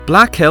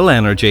Black Hill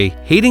Energy,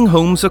 heating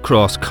homes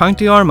across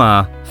County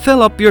Armagh.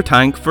 Fill up your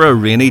tank for a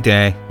rainy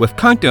day with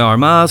County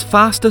Armagh's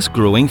fastest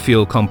growing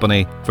fuel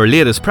company. For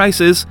latest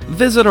prices,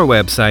 visit our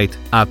website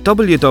at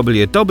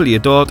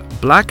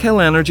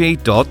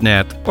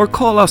www.blackhillenergy.net or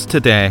call us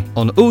today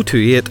on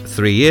 028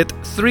 38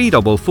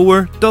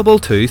 344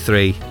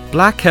 223.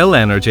 Black Hill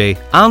Energy,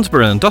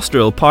 Ansborough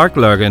Industrial Park,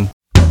 Lurgan.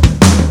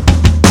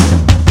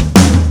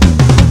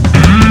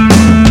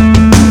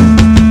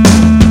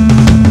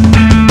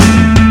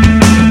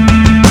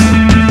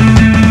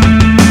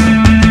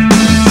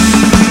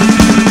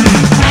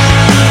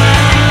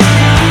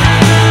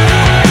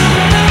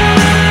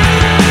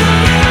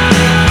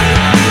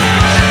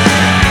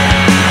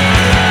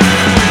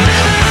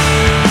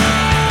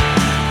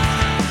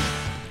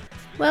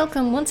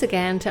 Welcome once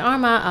again to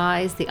Armagh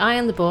Eyes, the Eye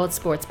on the Ball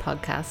Sports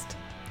Podcast.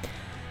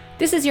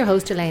 This is your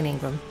host Elaine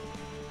Ingram.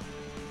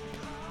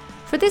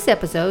 For this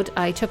episode,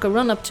 I took a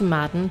run up to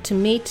Madden to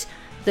meet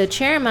the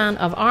chairman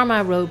of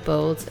Armagh Road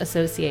Bowls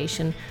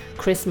Association,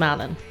 Chris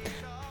Mallon.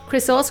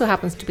 Chris also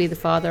happens to be the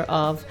father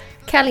of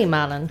Kelly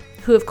Mallon,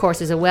 who of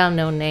course is a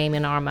well-known name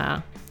in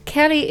Armagh.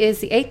 Kelly is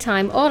the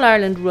 8-time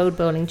All-Ireland Road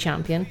Bowling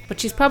champion, but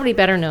she's probably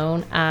better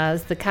known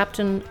as the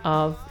captain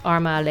of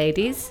Armagh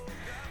Ladies.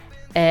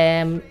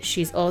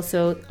 She's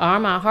also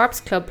Armagh Harps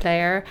Club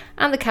player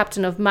and the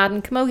captain of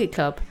Madden Camogie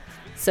Club,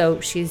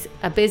 so she's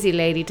a busy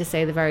lady to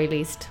say the very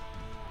least.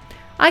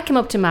 I came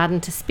up to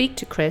Madden to speak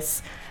to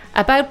Chris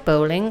about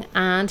bowling,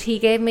 and he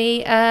gave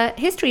me a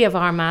history of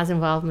Armagh's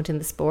involvement in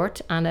the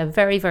sport, and a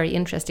very, very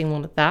interesting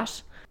one at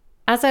that.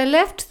 As I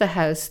left the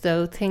house,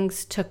 though,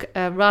 things took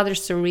a rather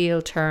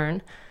surreal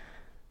turn.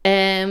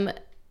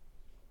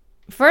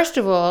 First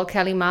of all,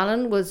 Kelly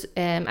Mallon was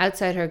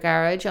outside her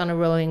garage on a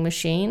rowing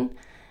machine.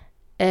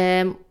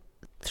 3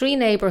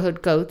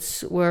 neighbourhood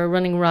goats were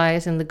running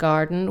riot in the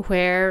garden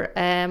where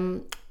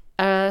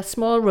a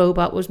small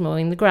robot was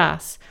mowing the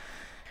grass.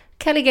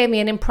 Kelly gave me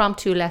an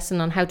impromptu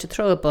lesson on how to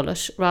throw a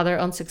bullet, rather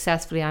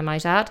unsuccessfully I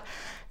might add.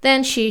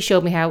 Then she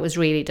showed me how it was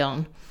really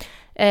done.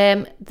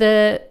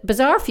 The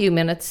bizarre few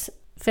minutes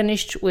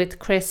finished with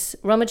Chris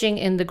rummaging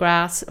in the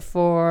grass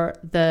for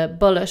the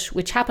bullet,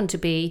 which happened to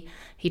be,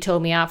 he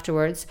told me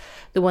afterwards,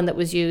 the one that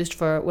was used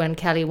for when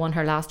Kelly won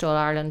her last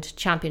All-Ireland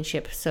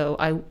championship. So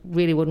I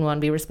really wouldn't want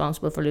to be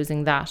responsible for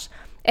losing that.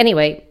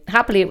 Anyway,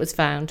 happily it was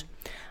found.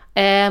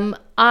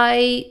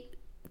 I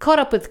caught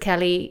up with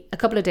Kelly a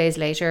couple of days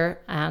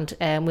later, and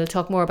we'll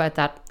talk more about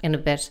that in a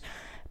bit.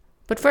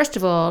 But first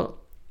of all,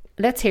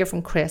 let's hear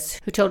from Chris,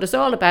 who told us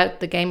all about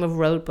the game of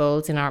road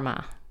bowls in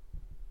Armagh.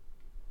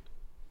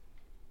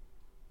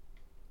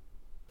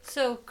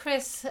 So,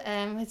 Chris,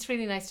 it's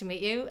really nice to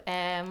meet you.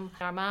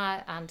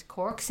 Armagh and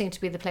Cork seem to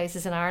be the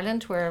places in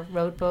Ireland where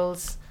road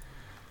bowls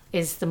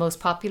is the most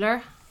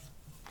popular.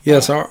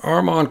 Yes,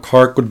 Armagh and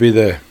Cork would be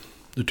the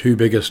 2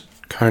 biggest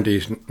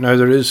counties. Now,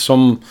 there's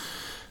some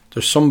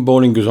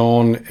bowling goes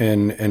on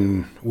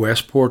in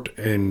Westport,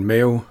 in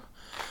Mayo,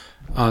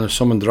 and there's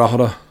some in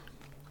Drogheda.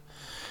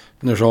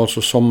 And there's also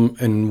some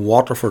in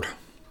Waterford.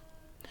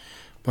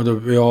 But they'll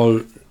be all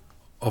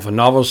of a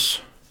novice.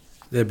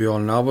 They'd be all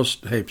novice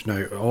types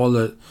now. All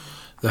the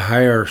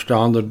higher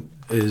standard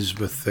is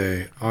with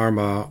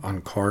Armagh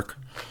and Cork,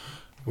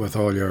 with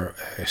all your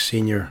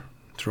senior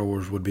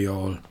throwers would be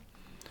all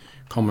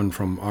coming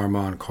from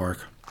Armagh and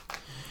Cork.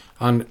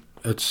 And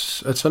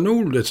it's a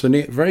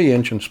very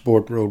ancient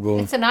sport, road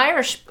bowling. It's an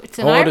Irish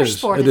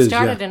sport. It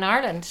started in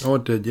Ireland. Oh,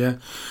 it did, yeah.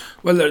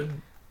 Well,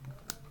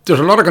 there's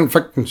a lot of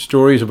conflicting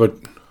stories about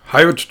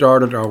how it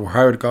started or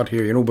how it got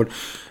here, but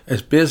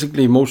it's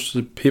basically most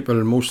of the people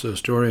and most of the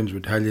historians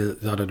would tell you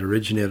that it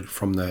originated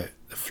from the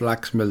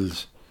flax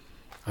mills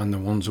and the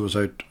ones that was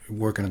out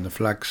working in the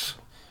flax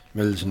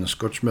mills and the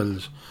Scotch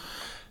mills.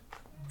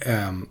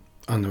 And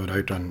they would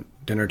out on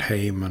dinner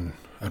time and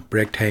at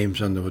break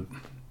times, and they would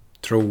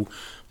throw,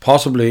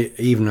 possibly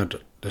even at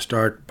the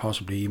start,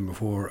 possibly even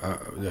before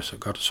this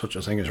got such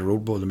a thing as a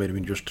road bowl, they might have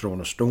been just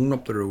throwing a stone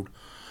up the road.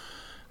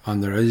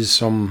 And there is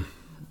some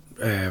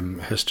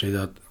history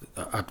that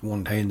at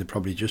one time they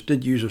probably just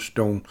did use a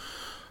stone,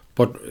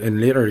 but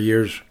in later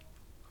years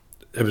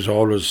it was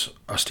always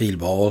a steel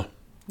ball.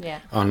 Yeah.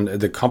 And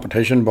the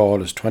competition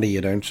ball is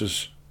 28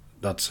 ounces.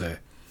 That's the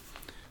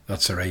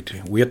right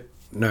weight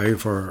now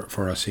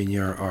for a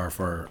senior or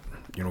for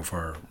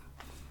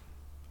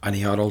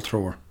any adult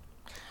thrower.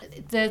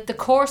 The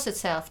course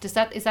itself, is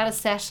that a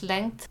set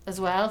length as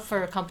well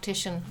for a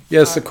competition?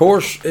 Yes, the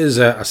course is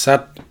a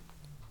set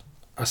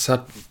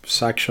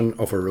section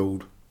of a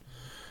road,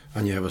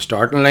 and you have a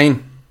starting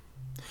line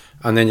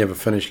and then you have a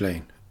finish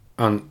line,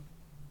 and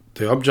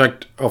the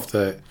object of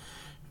the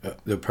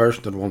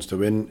person that wants to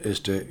win is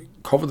to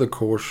cover the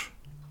course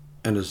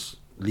in as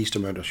least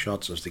amount of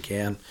shots as they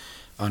can,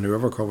 and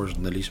whoever covers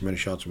in the least amount of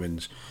shots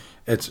wins.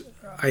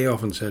 I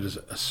often said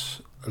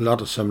it's a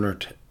lot of similar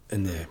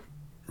in the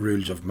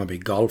rules of maybe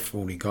golf,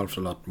 only golf's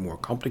a lot more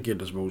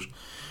complicated I suppose,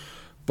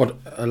 but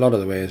a lot of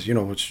the ways,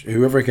 it's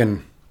whoever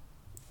can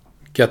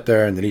get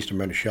there in the least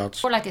amount of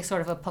shots. Or like a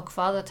sort of a puck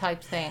father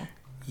type thing.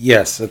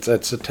 Yes, it's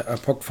a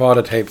puck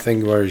fodder type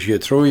thing, whereas you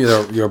throw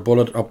your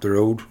bullet up the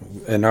road.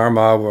 In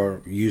Armagh,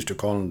 we're used to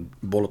calling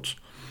bullets.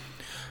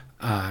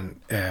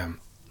 And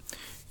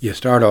you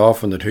start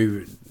off and the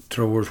two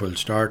throwers will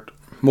start.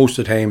 Most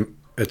of the time,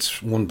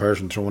 it's one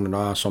person throwing an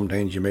ass.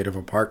 Sometimes you might have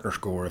a partner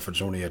score if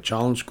it's only a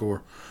challenge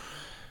score.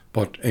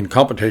 But in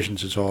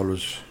competitions, it's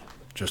always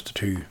just the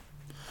two.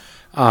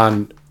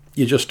 And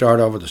you just start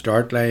off at the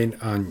start line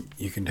and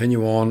you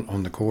continue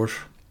on the course.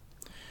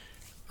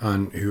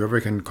 And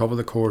whoever can cover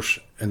the course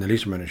in the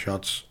least amount of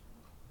shots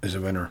is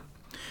a winner.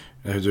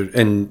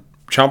 In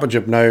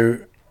championship now,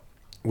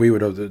 we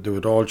would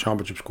have all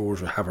championship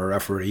scores would have a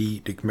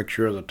referee to make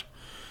sure that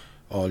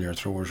all your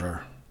throwers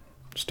are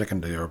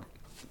sticking to your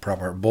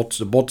proper butts.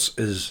 The butts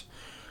is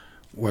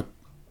what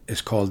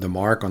is called the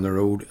mark on the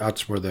road.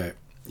 That's where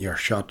your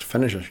shot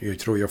finishes. You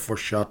throw your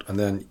first shot and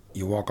then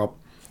you walk up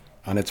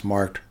and it's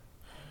marked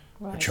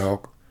with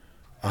chalk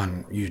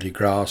and usually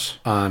grass.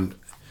 And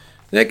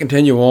they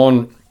continue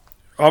on.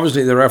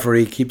 Obviously the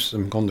referee keeps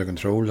them under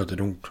control, that they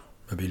don't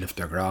maybe lift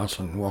their grass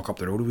and walk up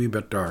the road a wee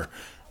bit or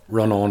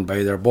run on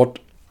by their butt.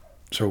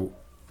 So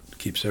it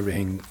keeps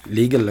everything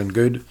legal and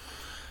good.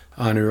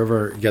 And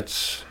whoever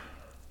gets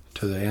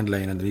to the end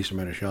line in the least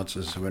amount of shots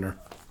is the winner.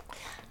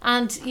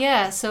 And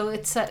yeah, so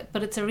it's a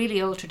really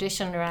old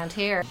tradition around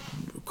here.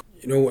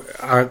 You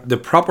know, the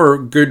proper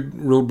good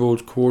road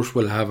bowls course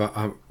will have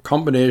a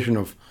combination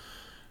of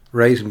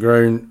rising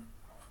ground,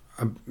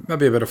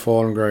 maybe a bit of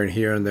falling ground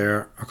here and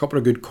there, a couple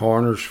of good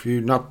corners.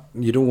 You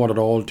don't want it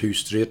all too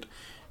straight.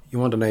 You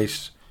want a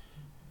nice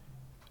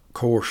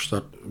course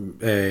that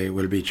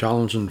will be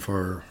challenging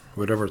for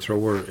whatever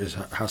thrower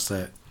has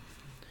to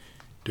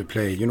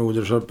play. You know,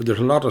 there's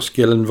a lot of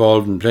skill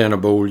involved in playing a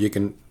bowl. You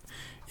can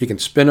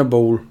spin a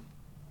bowl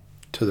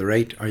to the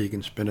right or you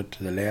can spin it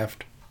to the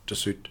left to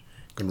suit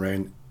going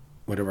round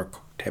whatever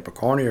type of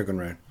corner you're going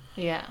round.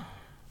 Yeah.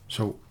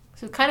 So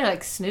kind of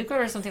like snooker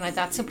or something like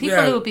that. So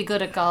people who would be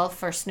good at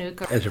golf or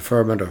snooker. There's a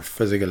fair amount of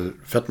physical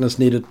fitness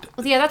needed.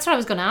 Well, yeah, that's what I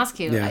was going to ask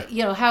you. Yeah.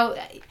 You know, how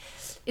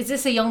is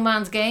this a young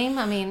man's game?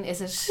 I mean, is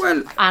it?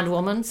 Well, and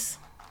woman's?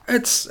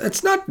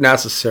 It's not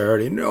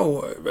necessarily,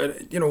 no.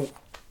 But, you know,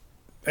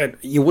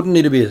 you wouldn't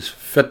need to be as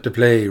fit to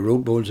play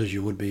road bowls as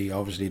you would be,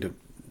 obviously, to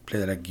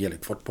play like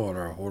Gaelic football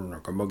or hurling or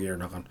camogie or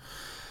nothing.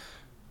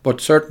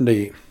 But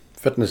certainly,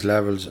 fitness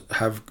levels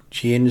have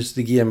changed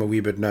the game a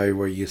wee bit now,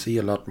 where you see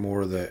a lot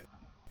more of the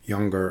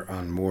younger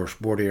and more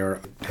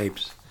sportier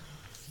types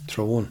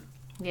throwing.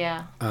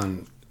 Yeah.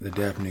 And they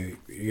definitely,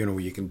 you know,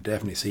 you can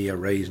definitely see a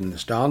rise in the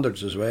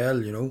standards as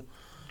well, you know.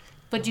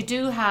 But you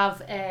do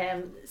have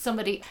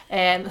somebody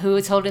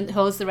who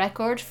holds the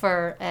record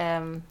for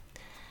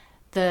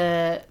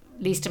the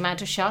least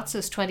amount of shots.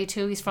 It's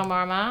 22. He's from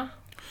Armagh.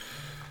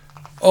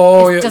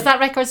 Oh, yeah. Does that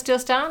record still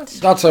stand?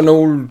 That's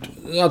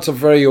a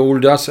very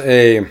old. That's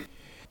a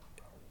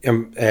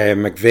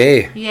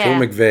McVeigh. Yeah.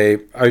 Joe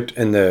McVeigh out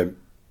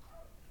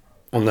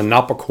on the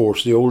Napa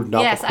course, the old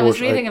Napa course. Yes, I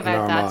was reading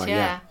about that.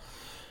 Yeah.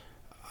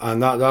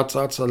 And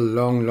that's a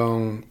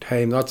long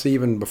time. That's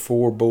even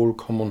before bowl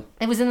coming.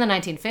 It was in the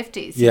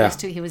 1950s. Yeah.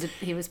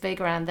 He was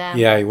big around then.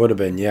 Yeah, he would have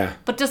been. Yeah.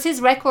 But does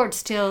his record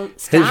still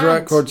stand? His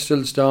record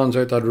still stands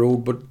out that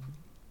road, but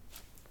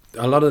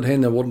a lot of the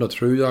time they wouldn't have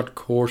through that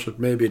course. It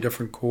may be a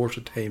different course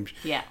at times.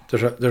 Yeah.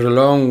 There's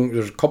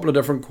a couple of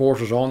different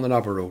courses on the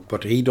Napa Road,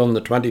 but he done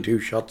the 22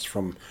 shots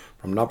from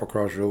Napa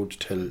Crossroads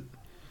till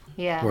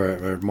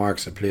where it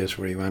marks the place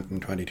where he went in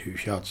 22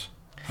 shots.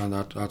 And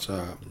that's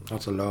a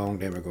long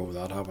time ago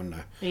that happened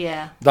now.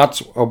 Yeah.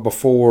 That's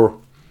before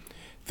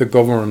the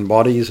governing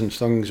bodies and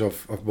things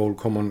of bowl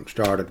coming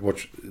started,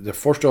 which the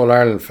first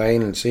All-Ireland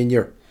final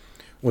senior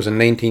was in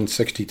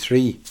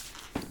 1963.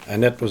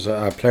 And it was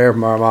a player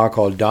from Armagh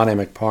called Donny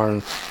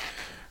McParn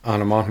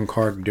and a man from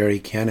Cork, Derry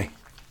Kenny.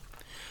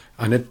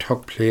 And it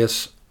took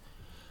place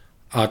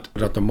at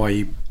the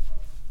Moy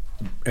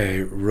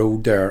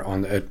road there.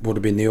 It would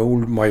have been the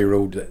old Moy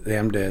road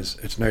them days.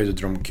 It's now the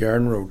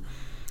Drumcairn road.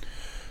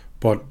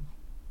 But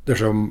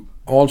there's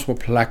also a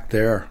plaque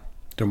there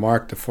to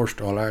mark the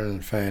first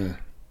All-Ireland final.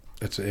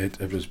 It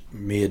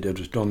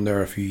was done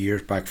there a few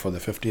years back for the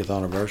 50th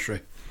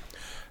anniversary.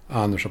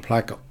 And there's a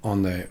plaque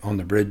on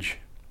the bridge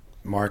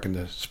marking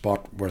the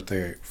spot where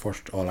the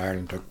first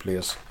All-Ireland took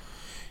place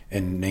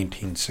in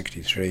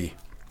 1963.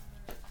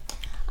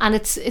 And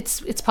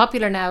it's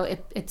popular now.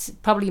 It's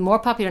probably more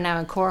popular now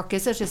in Cork,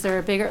 is it? Is there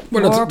a bigger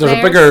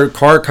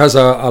Cork has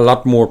a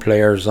lot more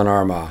players than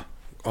Armagh.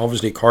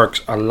 Obviously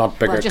Cork's a lot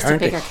bigger just county.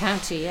 A bigger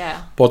county,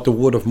 yeah. But they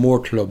would have more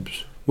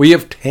clubs. We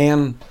have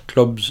 10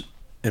 clubs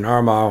in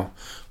Armagh.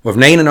 We have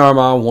 9 in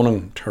Armagh, 1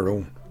 in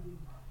Tyrone,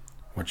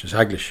 which is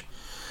English.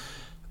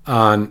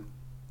 And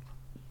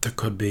there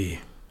could be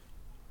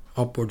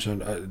upwards,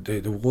 and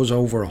there was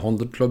over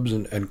 100 clubs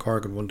in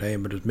Cork at one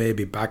time, but it may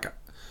be back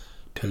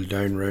till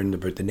down round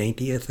about the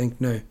 90, I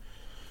think now.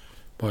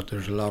 But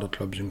there's a lot of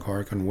clubs in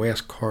Cork, and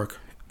West Cork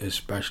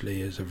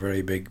especially is a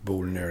very big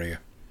bowling area.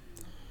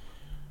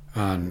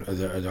 And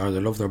they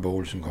love their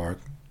bowls in Cork.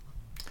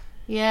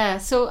 Yeah.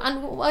 So,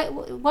 and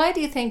why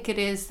do you think it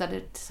is that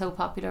it's so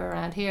popular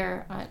around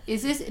here?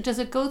 Does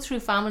it go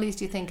through families?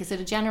 Do you think is it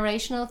a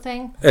generational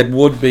thing? It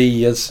would be,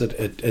 yes.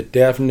 It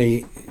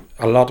definitely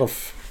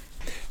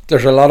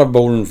there's a lot of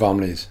bowling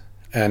families,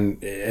 and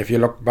if you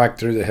look back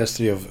through the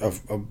history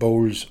of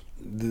bowls,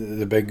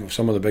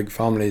 some of the big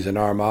families in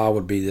Armagh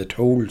would be the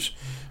Tolls.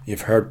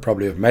 You've heard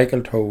probably of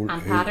Michael Toll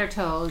and Pater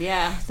Toll.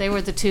 Yeah, they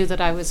were the two that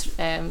I was.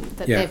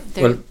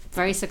 They're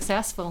very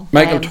successful.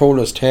 Michael Toll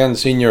has 10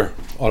 senior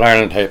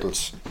All-Ireland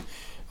titles,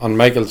 and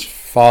Michael's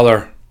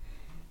father,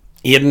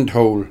 Aidan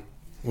Toll,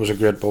 was a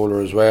great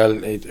bowler as well.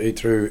 He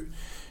threw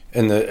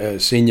in the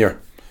senior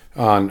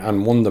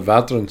and won the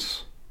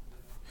veterans.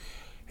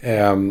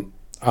 And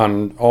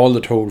all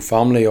the Toll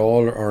family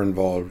all are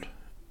involved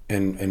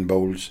in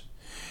bowls.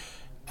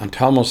 And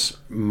Thomas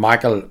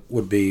Michael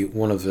would be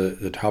one of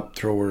the top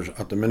throwers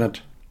at the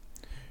minute.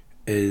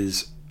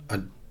 Is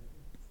a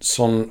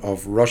son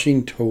of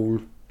Roisin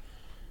Toll,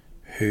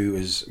 who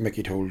is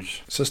Mickey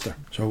Toll's sister.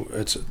 So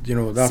it's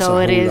that's so a whole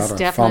it is lot of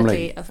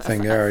definitely family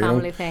thing there. A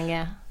family thing,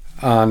 yeah.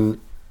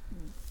 And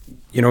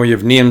you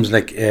have names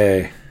like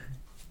you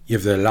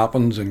have the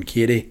Lappins and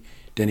Katie,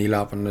 Denny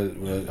Lappin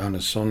and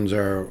his sons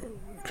are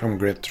some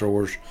great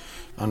throwers,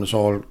 and it's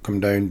all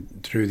come down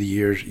through the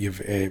years. You've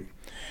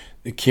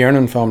the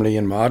Kiernan family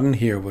in Madden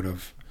here would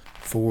have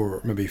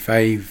 4, maybe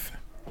 5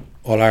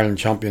 All-Ireland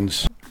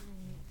champions.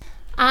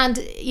 And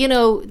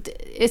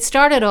it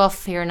started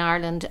off here in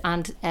Ireland,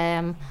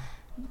 and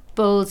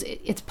bowls.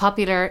 It's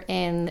popular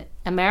in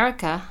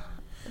America,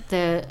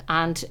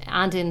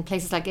 and in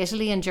places like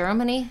Italy and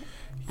Germany.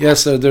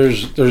 Yes,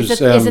 there's.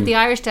 Is it the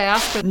Irish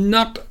diaspora?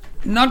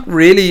 Not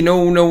really.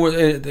 No.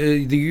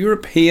 The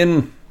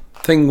European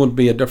thing would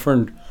be a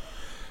different.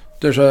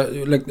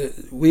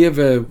 We have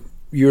a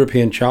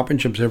European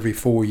Championships every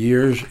 4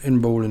 years in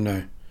bowling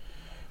now,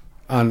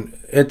 and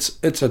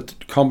it's a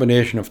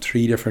combination of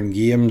 3 different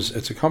games.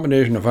 It's a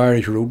combination of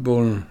Irish road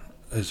bowling,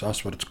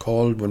 that's what it's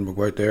called when we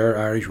go out there,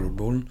 Irish road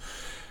bowling,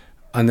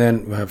 and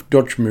then we have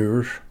Dutch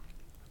Moors,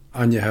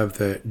 and you have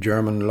the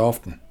German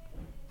Lofton,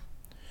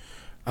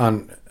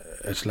 and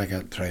it's like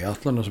a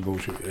triathlon, I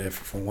suppose.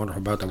 If I wonder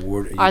about the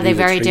word, are they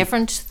very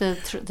different? The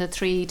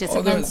 3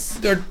 disciplines.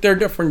 They're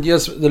different.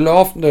 Yes,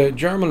 the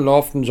German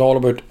Lofton's all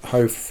about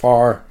how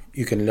far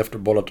you can lift a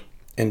bullet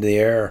in the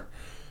air,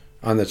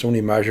 and it's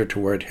only measured to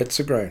where it hits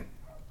the ground.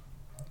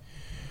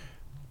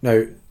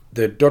 Now,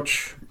 the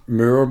Dutch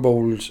Moor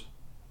bowls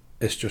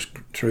is just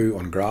through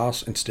on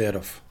grass instead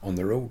of on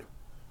the road.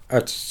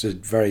 It's a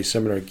very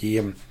similar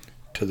game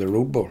to the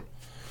road bowl,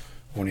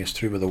 only it's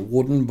through with a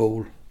wooden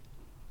bowl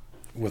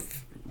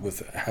with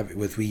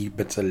wee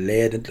bits of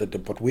lead into it to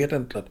put weight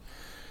into it,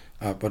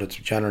 but it's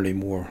generally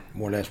more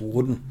or less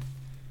wooden.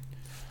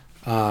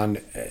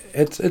 And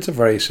it's a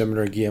very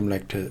similar game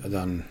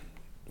than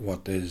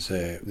what is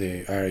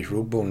the Irish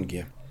road bowling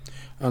game.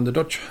 And the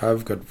Dutch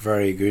have got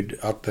very good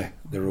at the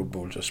road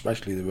bowls,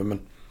 especially the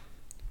women.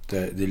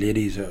 The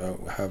ladies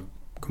have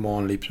come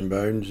on leaps and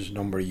bounds a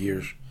number of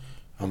years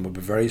and will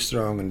be very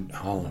strong in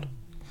Holland.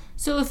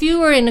 So if you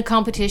were in a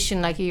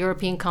competition, like a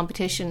European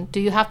competition, do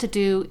you have to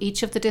do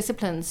each of the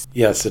disciplines?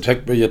 Yes,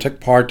 you take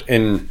part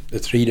in the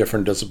 3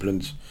 different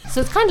disciplines. So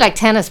it's kind of like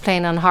tennis,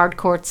 playing on hard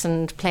courts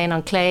and playing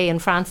on clay. In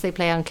France they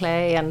play on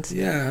clay, and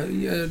yeah,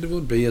 it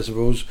would be, I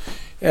suppose.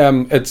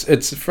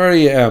 It's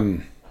very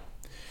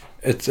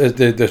it's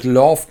the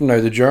Lofton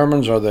now. The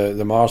Germans are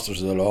the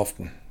masters of the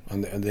Lofton,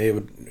 and they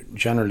would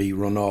generally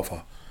run off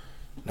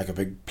like a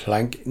big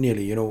plank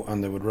nearly,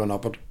 and they would run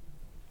up it,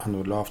 and they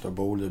would loft their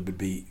bowl. It would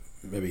be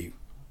maybe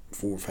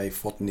 4 or 5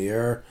 foot in the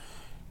air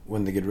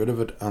when they get rid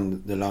of it,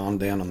 and they land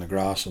then on the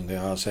grass on the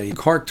outside.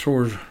 Cork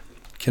throwers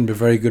can be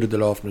very good at the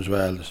Lofton as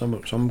well. There's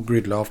some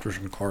great lofters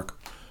in Cork,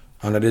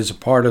 and it is a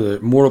part of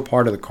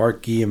the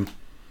Cork game.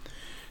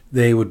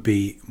 They would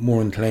be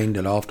more inclined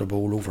to loft a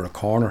bowl over a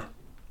corner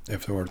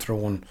if they were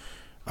throwing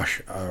a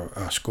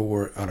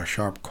score at a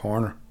sharp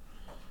corner.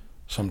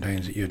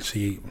 Sometimes you'd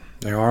see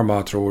the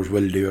Armagh throwers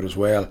will do it as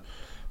well,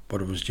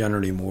 but it was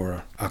generally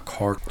more a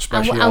Cork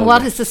speciality. And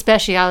what is the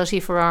speciality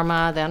for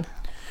Armagh then?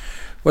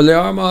 Well, the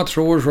Armagh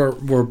throwers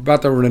were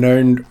better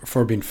renowned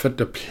for being fit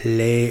to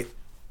play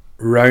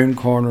round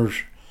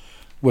corners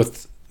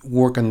with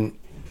working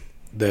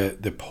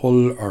the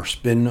pull or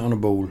spin on a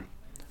bowl,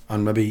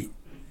 and maybe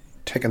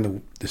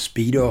taking the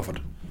speed off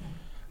it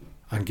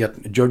and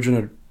judging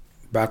it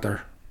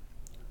better,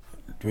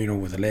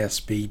 with less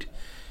speed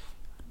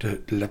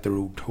to let the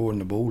road toe in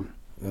the bowl.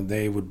 And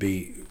they would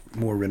be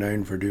more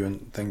renowned for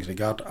doing things like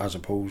that, as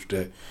opposed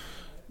to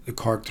the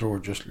Cork thrower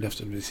just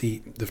lifted. You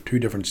see, they've 2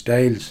 different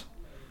styles.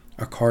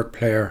 A Cork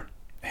player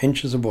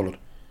hinches a bullet,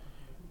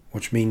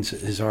 which means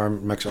his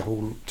arm makes a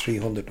whole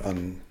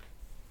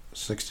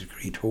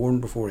 360-degree turn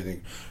before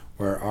anything,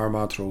 where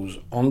Armagh throws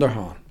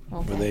underhand,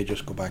 where they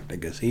just go back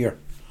like this here.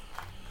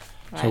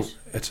 Right. So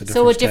it's a different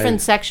So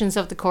different style. sections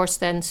of the course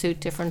then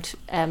suit different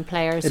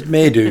players. It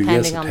may do,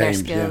 depending yes, on at their times,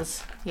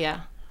 skills.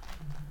 Yeah.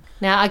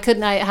 Now,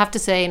 I have to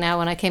say now,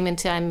 when I came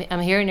into, I'm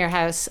here in your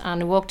house,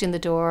 and I walked in the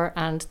door,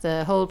 and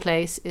the whole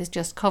place is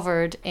just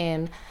covered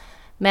in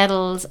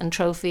medals and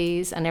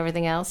trophies and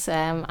everything else.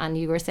 And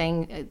you were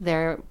saying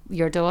they're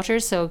your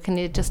daughters, so can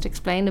you just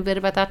explain a bit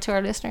about that to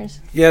our listeners?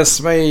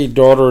 Yes, my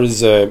daughter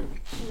is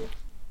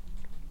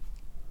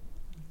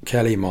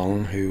Kelly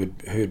Mullen, who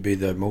would be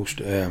the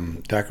most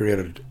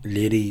decorated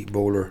lady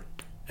bowler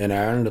in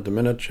Ireland at the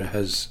minute. She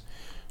has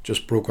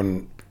just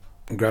broken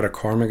Greta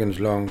Cormigan's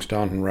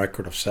long-standing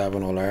record of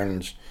 7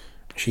 All-Irelands.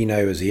 She now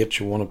is 8.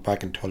 She won it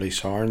back in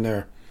Tullysarn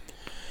there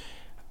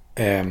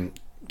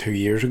 2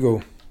 years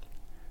ago,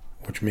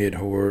 which made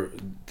her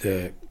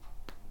the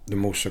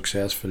most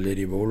successful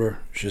lady bowler.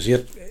 She has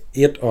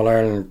eight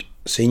All-Ireland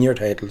senior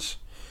titles.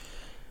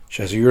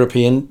 She has a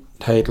European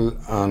title,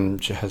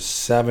 and she has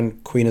 7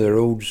 Queen of the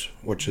Roads,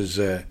 which is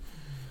that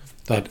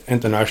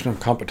international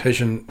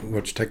competition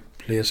which takes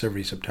place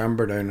every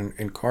September down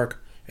in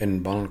Cork,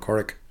 in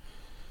Ballincorrick.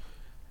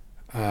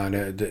 And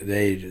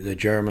the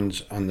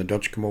Germans and the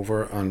Dutch come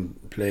over and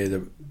play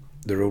the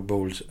road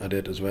bowls at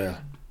it as well.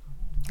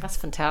 That's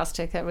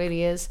fantastic. That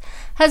really is.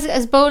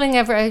 Has bowling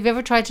have you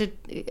ever tried to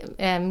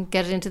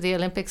get it into the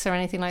Olympics or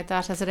anything like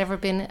that? Has it ever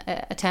been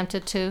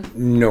attempted to?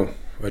 No,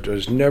 we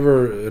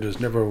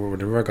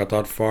never got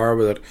that far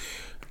with it.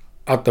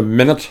 At the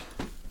minute,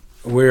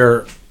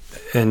 we're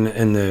in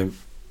the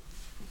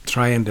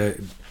trying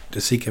to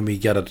see can we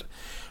get it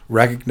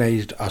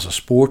recognised as a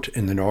sport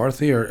in the north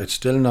here. It's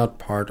still not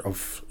part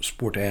of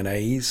sport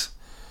NI's.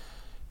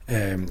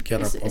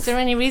 Is there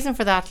any reason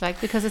for that? Like,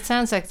 because it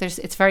sounds like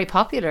it's very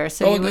popular.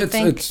 So you would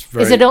think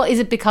is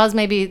it because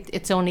maybe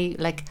it's only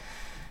like,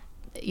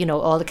 you know,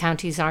 all the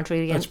counties aren't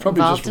really involved in it? It's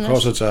probably just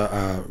because it's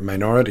a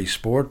minority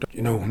sport.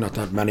 You know, not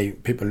that many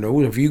people know.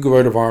 If you go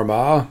out of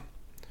Armagh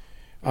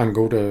and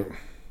go to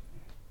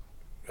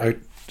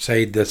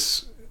outside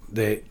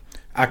the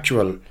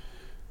actual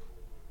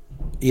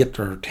 8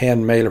 or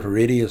 10 mile of a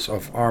radius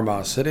of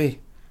Armagh City,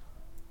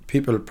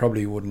 people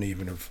probably wouldn't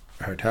even have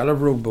heard tell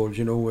of road bowls.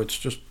 You know, it's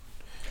just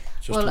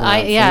well,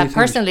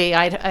 personally,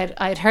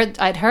 I'd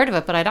heard of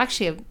it, but I'd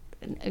actually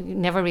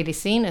never really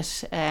seen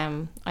it.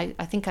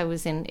 I think I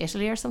was in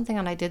Italy or something,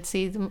 and I did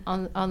see them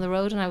on the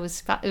road, and it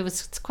was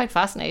quite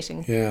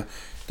fascinating. Yeah,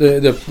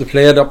 they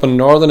played up in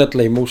northern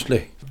Italy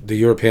mostly. The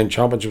European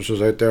Championships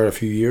was out there a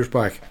few years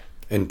back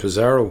in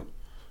Pesaro,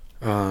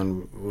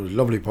 and it was a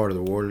lovely part of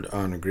the world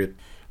and a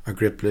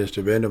great place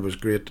to be in. It was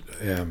great.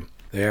 The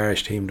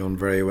Irish team done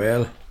very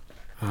well,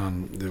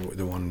 and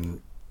the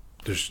one.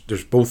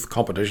 There's both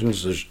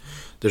competitions.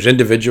 There's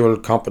individual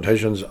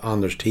competitions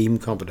and there's team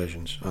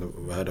competitions.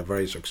 And we had a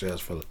very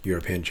successful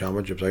European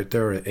Championships out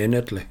there in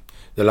Italy.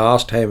 The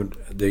last time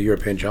the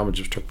European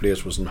Championships took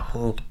place was in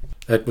Hull.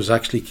 It was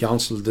actually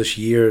cancelled this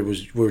year.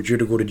 We were due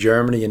to go to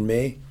Germany in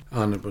May,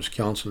 and it was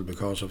cancelled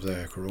because of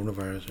the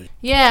coronavirus.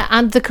 Yeah,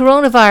 and the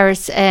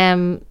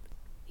coronavirus,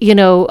 you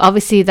know,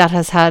 obviously that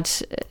has had,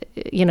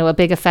 you know, a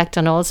big effect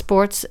on all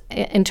sports.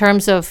 In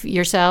terms of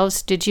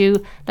yourselves,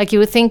 you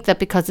would think that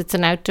because it's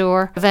an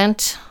outdoor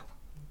event,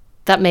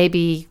 that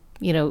maybe,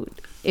 you know,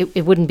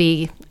 it wouldn't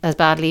be as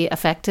badly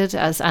affected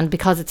and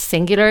because it's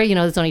singular, you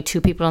know, there's only 2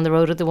 people on the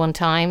road at the one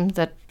time,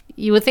 that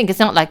you would think it's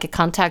not like a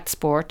contact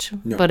sport,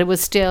 no. But it was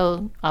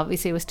still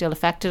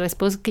affected. I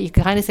suppose you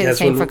could kind of say the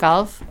same for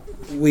golf.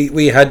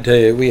 We had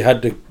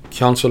to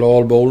cancel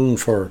all bowling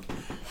for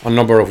a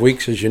number of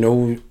weeks, as you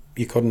know.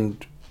 You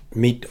couldn't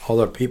meet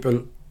other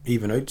people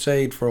even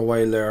outside for a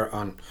while there,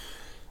 and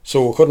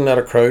so we couldn't let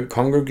a crowd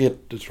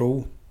congregate to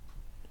throw,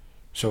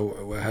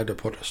 so we had to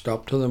put a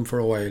stop to them for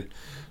a while.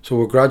 So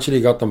we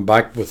gradually got them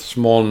back with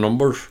small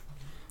numbers,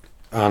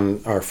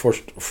 and our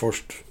first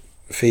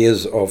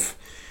phase of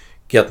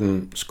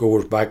getting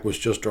scores back was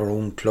just our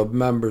own club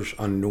members,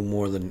 and no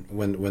more than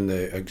when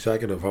the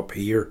executive up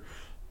here,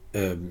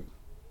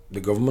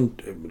 the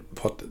government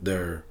put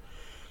their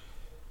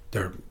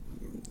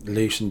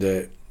loosened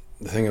the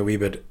thing a wee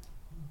bit.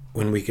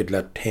 When we could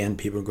let 10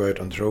 people go out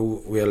and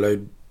throw, we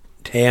allowed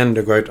 10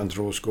 to go out and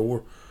throw a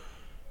score,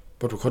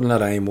 but we couldn't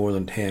let any more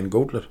than 10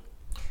 go to it.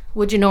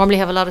 Would you normally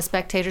have a lot of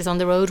spectators on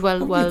the road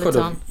while it's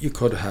on? You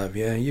could have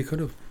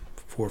 400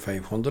 or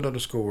 500 at a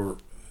score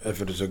if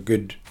it is a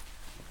good,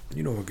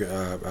 you know,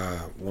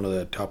 one of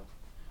the top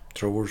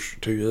throwers,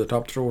 2 of the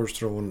top throwers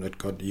throwing.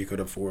 You could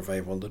have 400 or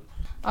 500.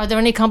 Are there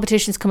any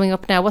competitions coming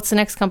up now? What's the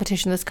next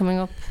competition that's coming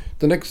up?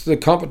 The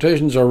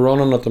competitions are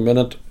running at the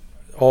minute.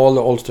 All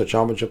the Ulster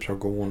Championships are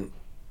going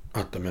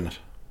at the minute.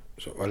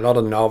 So a lot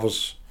of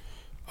novice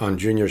and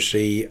Junior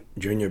C,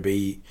 Junior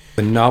B.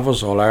 The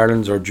novice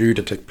All-Irelands are due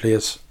to take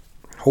place,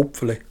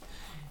 hopefully,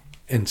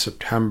 in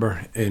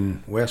September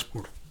in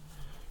Westport,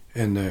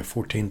 in the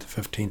 14th to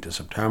 15th of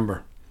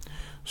September.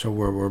 So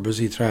we're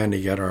busy trying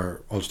to get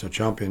our Ulster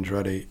champions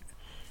ready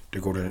to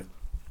go to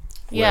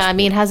Yeah, Westport. I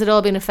mean, has it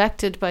all been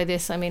affected by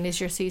this? I mean,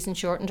 is your season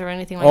shortened or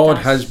anything like that?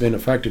 It has been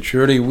affected,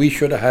 surely. We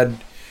should have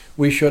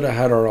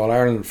had our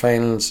All-Ireland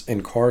finals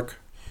in Cork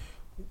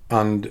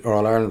and our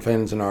All-Ireland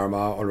finals in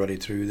Armagh already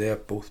through. They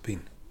have both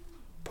been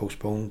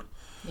postponed.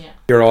 Yeah.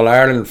 Your All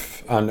Ireland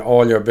and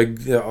all your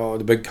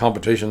the big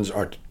competitions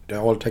they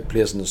all take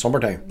place in the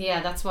summertime.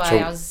 Yeah, that's why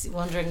I was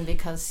wondering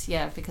because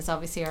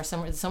obviously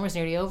the summer's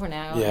nearly over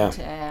now. Yeah.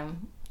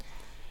 And,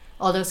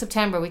 although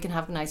September we can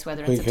have nice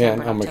weather in We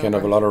September. can, and we can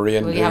have a lot of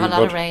rain. We have a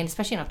lot of rain,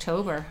 especially in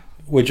October.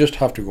 We just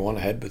have to go on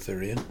ahead with the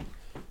rain.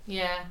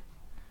 Yeah.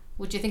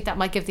 Would you think that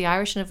might give the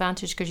Irish an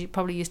advantage because you're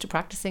probably used to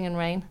practicing in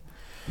rain?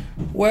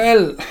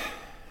 Well,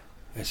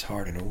 it's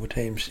hard to know at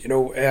times.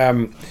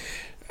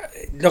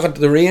 Look at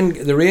the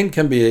rain. The rain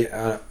can be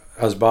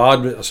as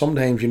bad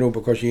sometimes,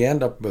 because you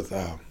end up with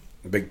a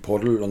big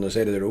puddle on the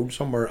side of the road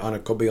somewhere, and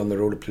it could be on the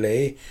road to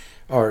play,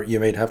 or you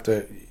might have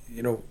to,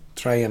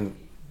 try and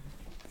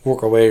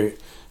work away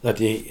that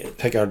you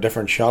take a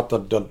different shot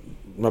that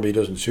maybe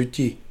doesn't suit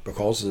you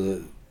because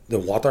of the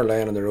water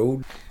lying on the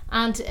road.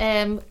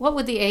 And what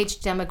would the age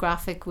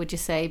demographic, would you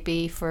say,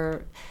 be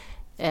for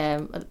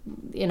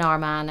in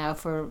Armagh now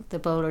for the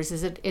bowlers?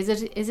 Is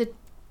it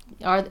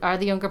are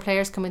the younger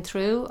players coming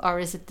through, or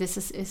is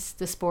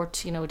the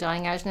sport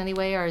dying out in any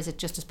way, or is it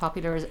just as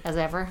popular as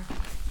ever?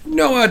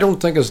 No, I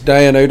don't think it's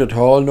dying out at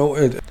all. No,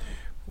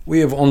 we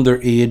have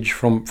underage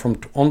from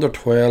under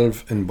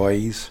 12 in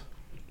boys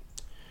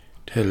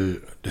till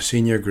the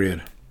senior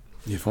grade.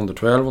 You've under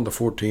 12, under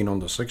 14,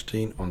 under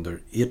 16,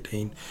 under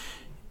 18.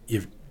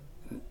 You've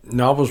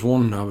novice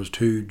 1, novice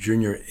 2,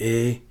 junior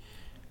A,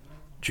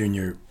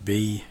 junior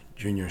B,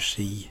 junior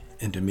C,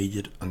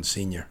 intermediate and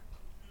senior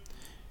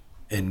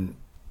in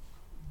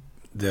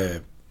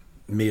the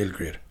male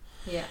grade.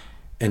 Yeah.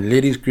 In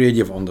ladies grade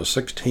you have under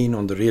 16,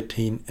 under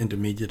 18,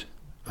 intermediate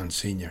and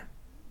senior.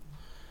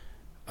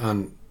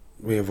 And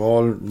we have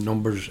all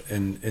numbers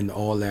in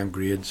all them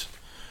grades.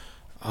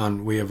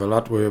 And we have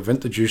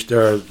introduced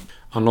there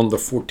an under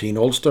 14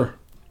 Ulster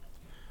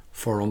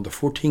for under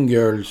 14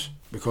 girls,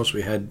 because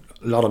we had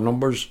a lot of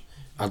numbers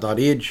at that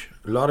age,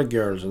 a lot of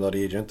girls at that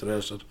age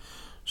interested.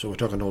 So we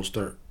took an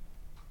Ulster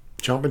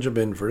championship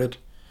in for it,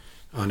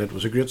 and it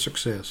was a great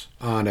success.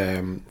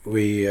 And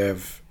we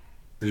have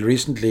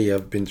recently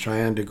been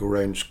trying to go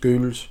around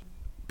schools,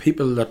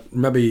 people that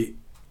maybe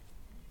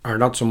are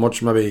not so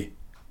much maybe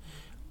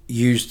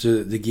used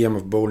to the game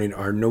of bowling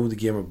or know the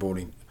game of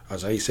bowling.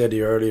 As I said to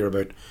you earlier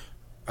about,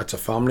 it's a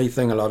family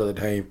thing a lot of the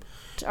time.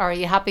 Are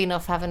you happy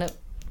enough having it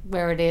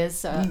where it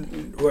is?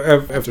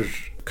 If there's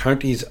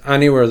counties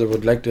anywhere that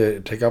would like to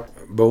take up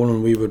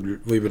bowling, we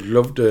would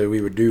love to.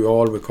 We would do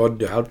all we could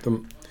to help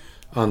them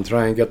and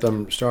try and get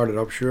them started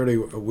up. Surely,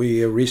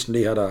 we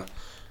recently had a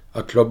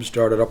club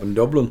started up in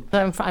Dublin.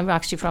 I'm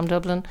actually from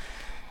Dublin.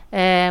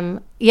 I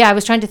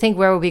was trying to think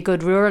where would be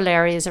good rural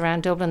areas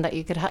around Dublin that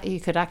you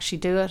could actually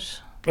do it.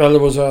 Well,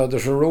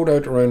 there's a road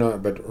out around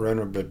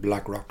about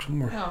Blackrock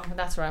somewhere. Oh,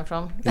 that's where I'm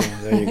from.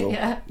 Yeah, there you go.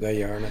 Yeah. There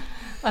you are now.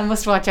 I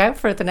must watch out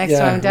for it the next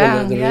time I'm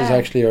down. There is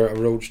actually a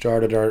road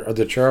started. Or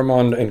the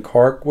chairman in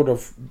Cork would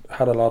have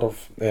had a lot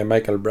of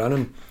Michael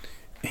Brennan.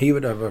 He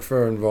would have a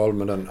fair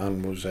involvement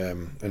and was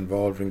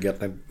involved in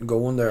getting it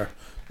going there.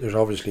 There's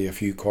obviously a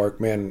few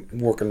Cork men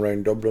working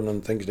around Dublin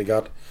and things they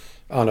got,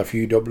 and a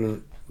few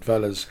Dublin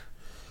fellas,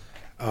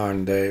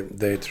 and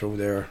they throw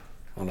there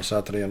on a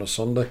Saturday and a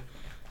Sunday.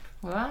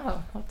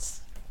 Wow,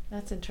 that's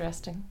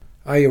interesting.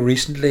 I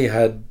recently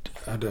had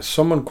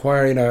some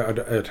inquiry. Now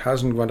it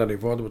hasn't went any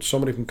further, but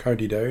somebody from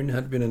County Down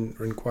had been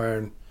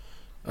inquiring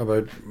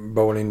about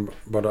bowling,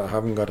 but I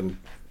haven't gotten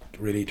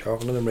really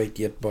talking to them right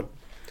yet. But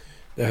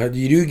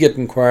you do get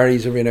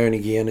inquiries every now and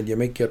again, and you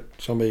might get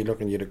somebody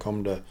looking you to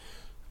come to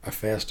a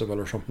festival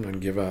or something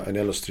and give an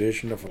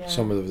illustration of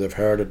some of they've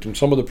heard it, and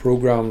some of the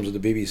programs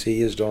that the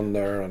BBC has done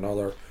there and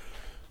other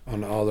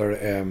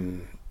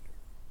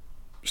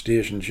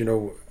stations,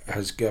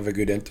 has give a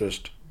good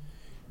interest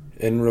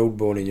in road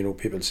bowling.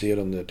 People see it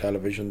on the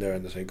television there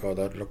and they say, God,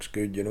 that looks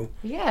good,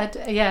 Yeah,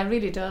 it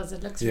really does.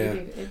 It looks really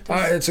it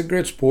does. It's a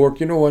great sport,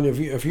 and if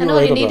you and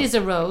all you need is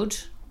a road.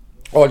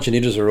 All you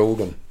need is a road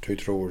and two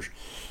throwers.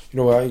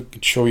 I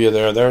could show you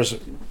there's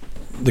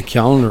the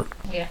calendar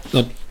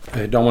that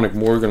Dominic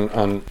Morgan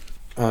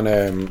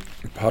and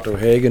Pat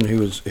O'Hagan, who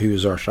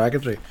was our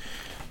secretary,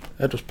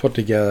 it was put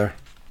together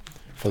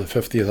for the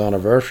 50th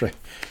anniversary.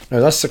 Now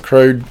that's the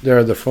crowd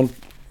there. The front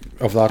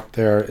of that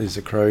there is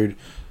the crowd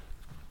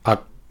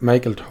at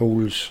Michael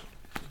Toll's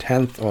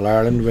 10th All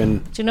Ireland win.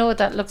 Do you know what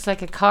that looks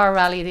like? A car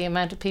rally, the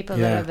amount of people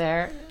that are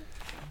there.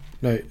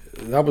 Now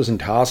that was in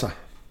Tassa,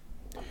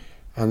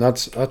 and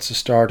that's the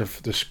start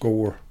of the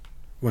score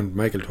when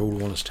Michael Toll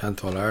won his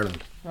 10th All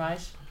Ireland.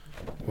 Right.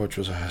 Which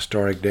was a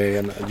historic day,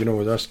 and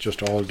that's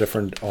just all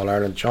different All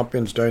Ireland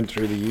champions down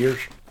through the years.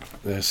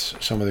 There's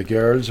some of the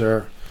girls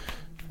there.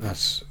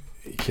 That's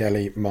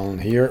Kelly Mullen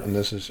here, and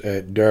this is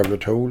Dervla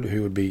Toll,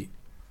 who would be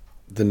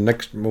the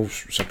next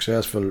most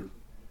successful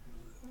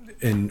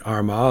in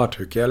Armagh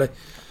to Kelly.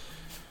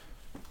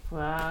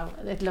 Wow,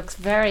 it looks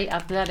very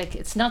athletic.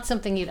 It's not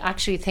something you'd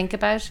actually think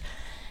about.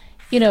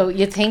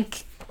 You'd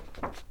think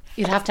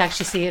you'd have to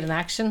actually see it in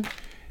action,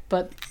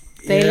 but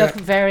they look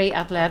very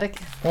athletic.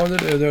 Oh,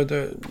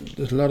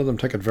 there's a lot of them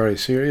take it very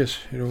serious,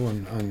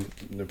 and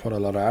they put a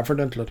lot of effort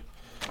into it.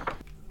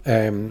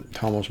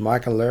 Thomas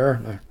Michael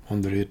there,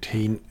 under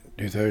 18,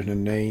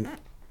 2009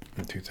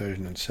 and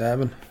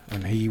 2007,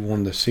 and he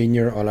won the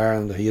senior All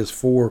Ireland. He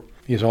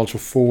has also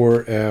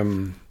four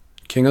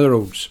King of the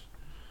Roads,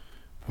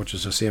 which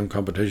is the same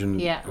competition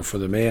for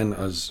the men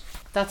as.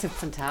 That's a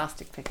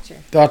fantastic picture.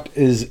 That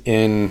is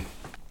in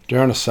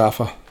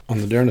Dernasafa, on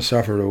the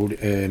Dernasafa Road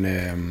in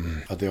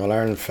at the All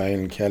Ireland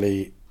final.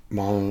 Kelly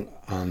Mullen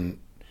and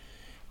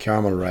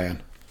Carmel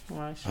Ryan.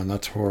 Right. And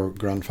that's her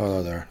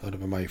grandfather there. That'd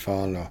be my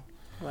father-in-law.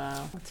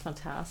 Wow, that's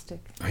fantastic.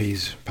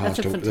 He's passed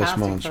That's a away. This fantastic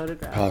man's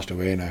photograph. passed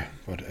away now,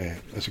 but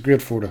it's a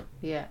great photo.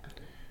 Yeah.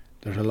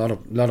 There's a lot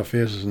of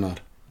faces in that.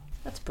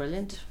 That's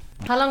brilliant.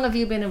 How long have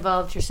you been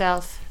involved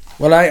yourself?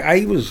 Well,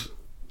 I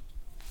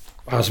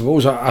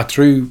suppose I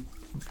threw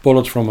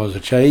bullets from as a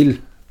child.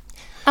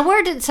 And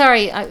where did,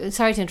 sorry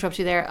to interrupt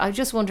you there, I was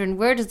just wondering,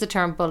 where does the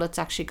term bullets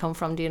actually come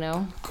from, do you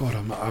know? God,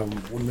 I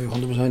wouldn't be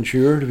 100%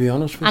 sure, to be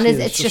honest with and you.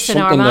 And it's just an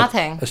Armagh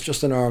thing? It's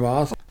just an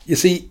Armagh. You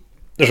see,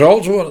 there's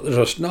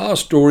a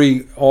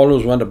story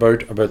always went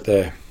about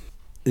the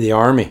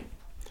army,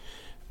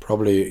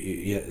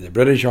 probably the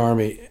British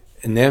Army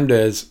in them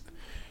days,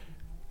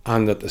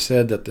 and that they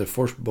said that the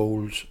first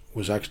bowls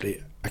was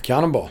actually a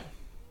cannonball.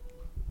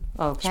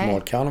 Okay.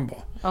 Small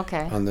cannonball.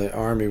 Okay. And the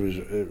army was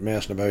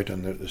messing about,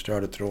 and they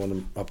started throwing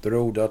them up the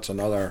road. That's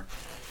another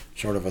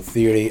sort of a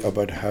theory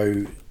about how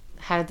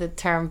the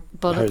term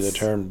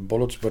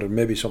bullets. But it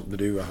may be something to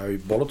do with how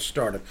bullets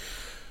started.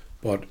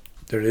 But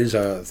there is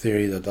a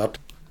theory that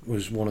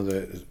was one of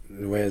the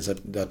ways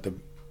that the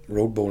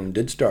road bowling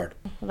did start.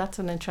 Well, that's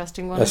an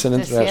interesting one. That's an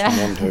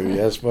interesting one too,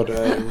 yes. But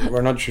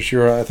we're not so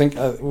sure. I think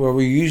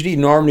we usually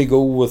normally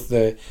go with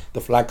the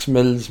flax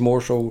mills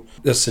more so.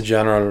 This is a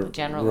general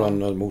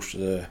run of most of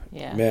the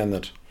men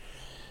that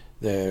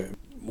they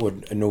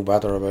would know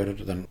better about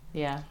it than.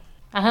 Yeah.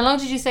 And how long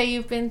did you say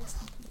you've been?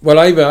 Well,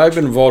 I've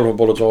been involved with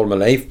bullets all my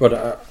life,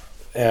 but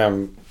I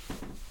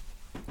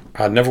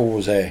never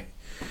was at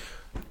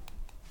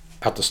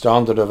the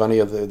standard of any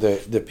of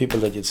the people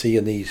that you'd see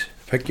in these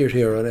pictures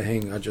here or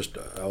anything. I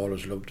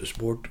always loved the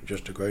sport,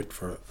 just to go out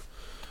for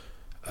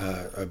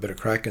a bit of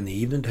crack in the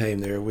evening time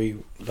there.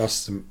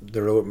 That's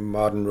the road,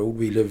 Madden Road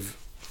we live,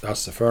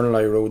 that's the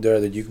Fernley Road there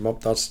that you come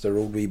up, that's the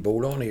road we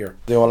bowl on here.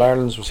 The All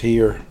Irelands was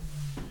here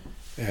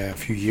a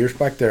few years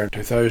back there in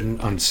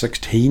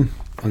 2016,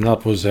 and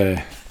that was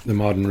the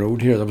Madden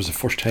Road here. That was the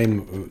first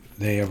time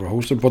they ever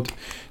hosted. But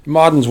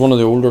Madden's one of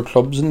the older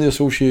clubs in the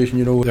association,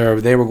 you know.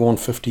 They were going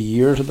 50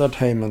 years at that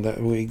time,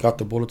 and we got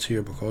the bullets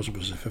here because it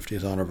was the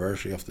 50th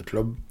anniversary of the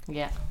club.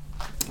 Yeah.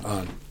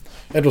 And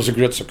it was a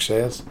great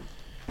success.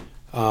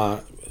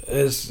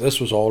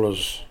 This was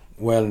always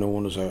well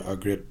known as a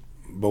great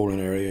bowling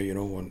area, you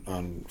know,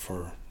 and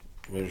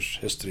there's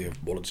history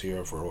of bullets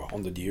here for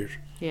 100 years.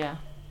 Yeah.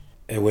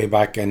 Way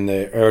back in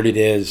the early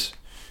days,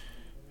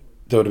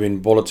 there would have been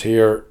bullets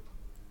here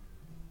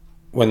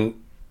when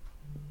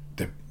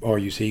the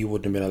RUC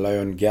wouldn't have been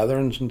allowing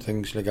gatherings and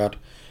things like that.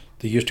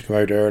 They used to come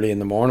out early in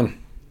the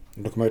morning.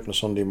 They'd come out on a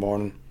Sunday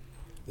morning.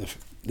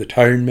 The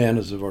town men,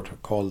 as they were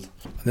called,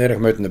 and they'd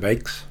come out on the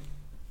bikes,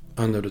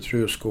 and they'd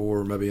throw a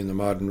score maybe in the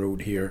Madden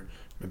Road here,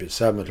 maybe at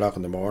 7 o'clock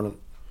in the morning,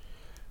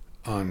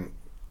 and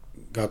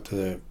got to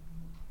the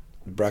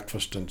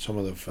breakfast in some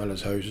of the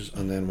fellas' houses,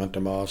 and then went to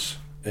Mass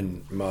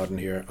in Madden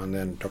here, and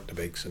then took the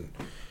bikes and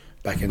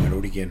back in the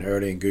road again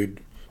early and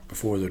good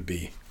before they'd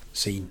be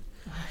seen.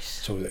 Right.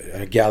 So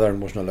a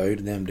gathering wasn't allowed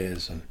in them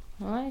days, and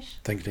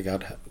things like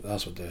that.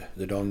 That's what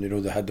they done. You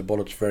know, they had the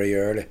bullets very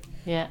early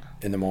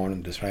in the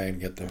morning to try and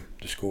get the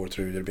score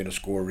through. There'd been a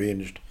score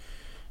arranged,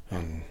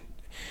 and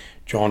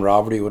John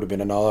Rafferty would have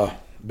been another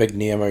big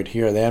name out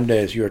here them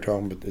days. You were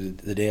talking about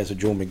the days of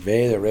Joe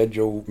McVeigh, the Red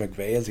Joe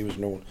McVeigh as he was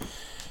known,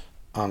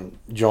 and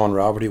John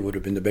Rafferty would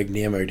have been the big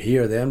name out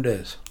here them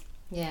days.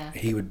 Yeah.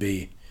 He'd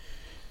be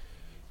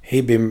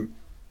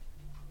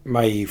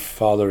my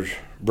father's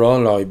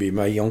brother-in-law. He'd be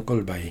my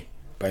uncle by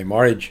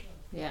marriage.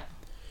 Yeah.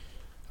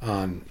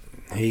 And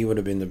he would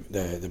have been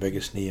the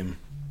biggest name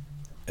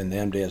in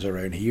them days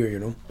around here, you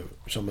know.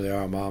 Some of the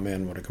Armagh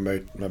men would have come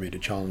out maybe to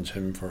challenge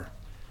him for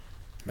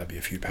maybe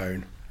a few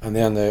pound. And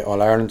then the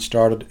All Ireland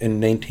started in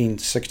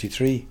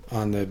 1963,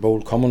 and the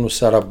Bold Common was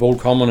set up.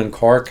 Bold Common in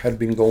Cork had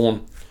been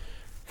going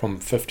from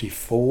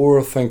 54,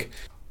 I think.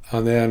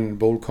 And then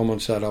Bold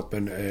Common set up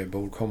in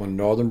Bold Common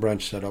Northern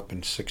Branch set up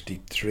in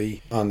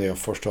 63, and the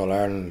first All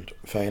Ireland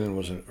final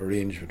was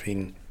arranged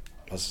between,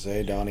 as I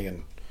say, Danny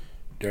and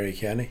Derry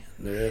Kenny.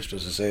 And the rest,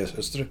 as I say, is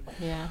history.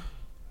 Yeah.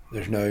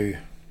 There's now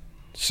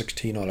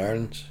 16 All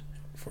Irelands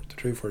for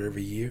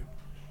every year.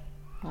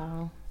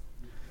 Wow.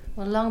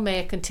 Well, long may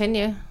it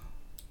continue.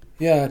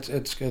 Yeah,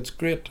 it's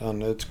great,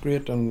 and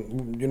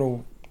you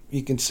know,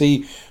 you can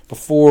see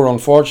before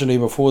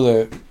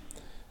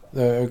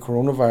the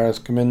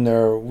coronavirus came in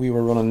there, we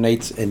were running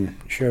nights in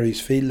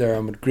Sherry's Field there,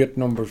 and with great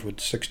numbers,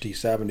 with 60,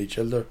 70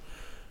 children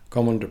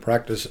coming to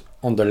practice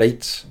under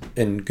lights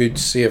in good,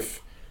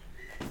 safe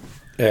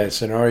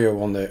scenario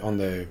on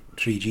the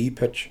 3G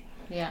pitch.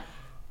 Yeah.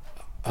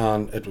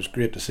 And it was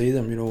great to see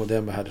them, you know.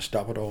 Then we had to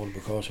stop it all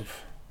because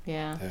of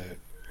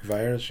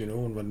virus, you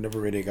know, and we never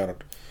really got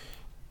it.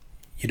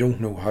 You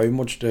don't know how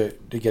much to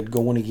get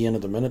going again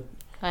at the minute.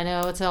 I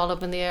know, it's all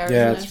up in the air.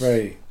 Yeah, isn't it's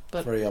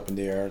it? very up in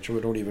the air. So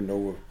we don't even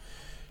know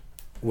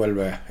will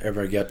we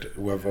ever get.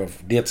 We have a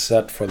date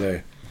set for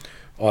the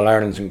All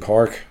Irelands in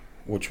Cork,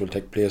 which will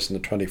take place on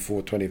the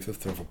 24th,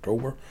 25th of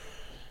October,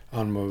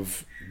 and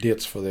we've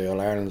dates for the All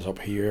Irelands up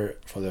here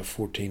for the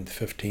 14th,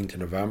 15th of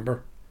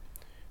November.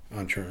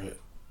 And sure,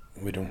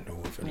 we don't know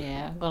if it'll.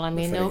 Yeah, well, I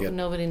mean,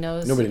 nobody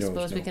knows. Nobody I knows,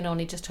 suppose no. we can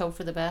only just hope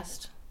for the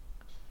best.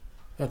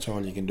 That's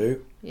all you can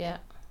do. Yeah.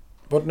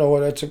 But no,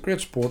 it's a great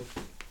sport.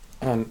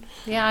 And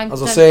yeah, I'm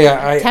as I say,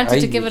 I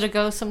tempted to give it a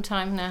go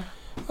sometime now.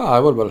 I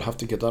will have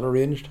to get that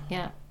arranged.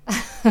 Yeah.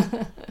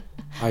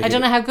 I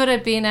don't know how good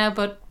I'd be now,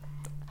 but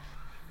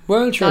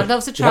well, sure. God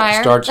loves a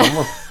trier. You have to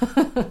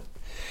start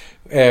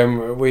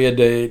somewhere. We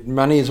had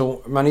many's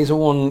a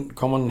one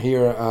coming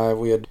here.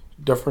 We had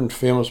different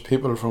famous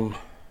people from,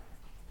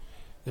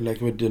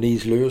 like with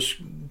Denise Lewis,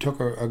 took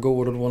a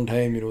go at it one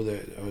time. You know,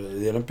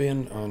 the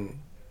Olympian, and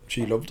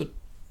she loved it.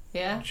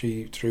 Yeah.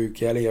 She threw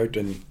Kelly out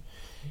in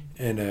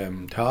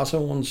Tassa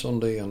one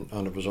Sunday,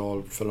 and it was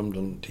all filmed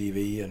on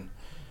TV, and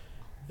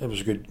it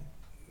was a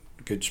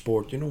good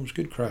sport, you know. It was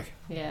good crack.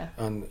 Yeah.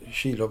 And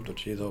she loved it.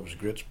 She thought it was a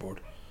great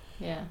sport.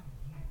 Yeah.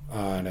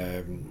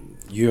 And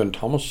Ewan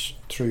Thomas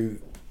threw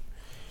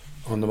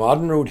on the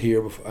Madden Road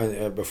here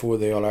before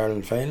the All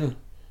Ireland final.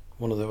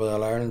 One of the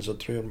All Irelands that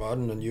threw in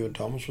Madden, and Ewan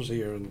Thomas was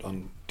here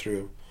and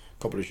threw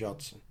a couple of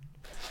shots.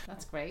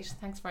 That's great.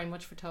 Thanks very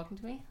much for talking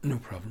to me. No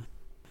problem.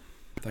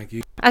 Thank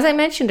you. As I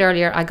mentioned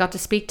earlier, I got to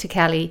speak to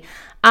Kelly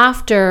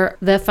after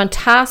the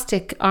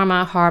fantastic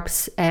Armagh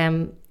Harps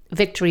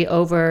victory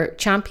over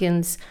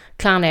champions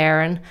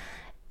Clonairon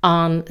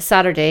on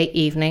Saturday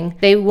evening.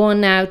 They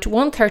won out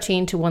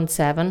 113 to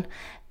 1-7.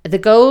 The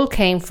goal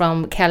came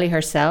from Kelly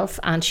herself,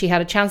 and she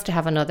had a chance to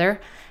have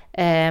another.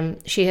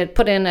 She had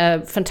put in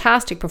a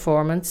fantastic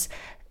performance,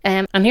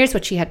 and here's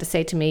what she had to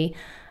say to me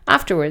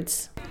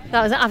afterwards.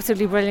 That was an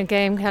absolutely brilliant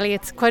game, Kelly.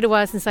 It's quite a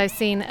while since I've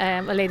seen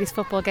a ladies'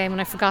 football game,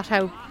 and I forgot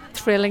how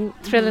thrilling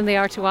they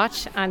are to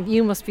watch, and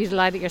you must be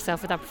delighted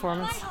yourself with that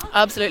performance.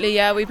 Absolutely,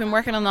 yeah. We've been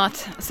working on that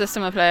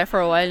system of play for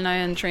a while now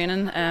in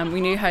training.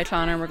 We knew how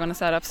Clonairon were going to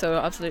set up, so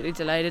absolutely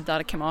delighted that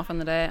it came off on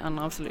the day, and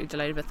absolutely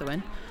delighted with the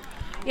win.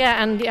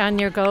 Yeah, and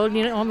your goal,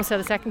 you almost had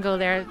a second goal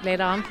there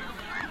late on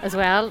as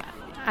well,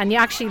 and you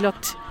actually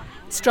looked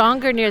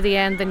stronger near the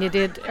end than you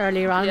did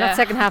earlier on. Yeah. That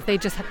second half they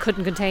just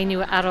couldn't contain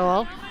you at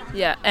all.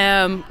 Yeah,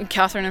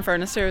 Catherine in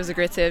fairness there was a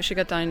great save. She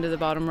got down to the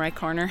bottom right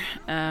corner.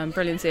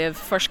 Brilliant save.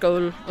 First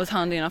goal was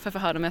handy enough. If I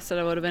had missed it,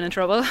 I would have been in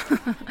trouble.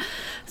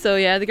 So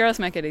yeah, the girls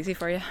make it easy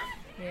for you.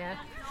 Yeah.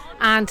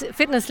 And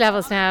fitness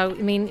levels now, I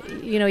mean,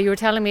 you were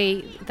telling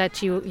me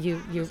that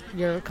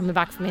you're coming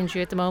back from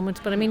injury at the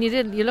moment, but I mean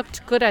you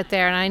looked good out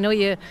there, and I know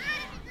you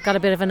got a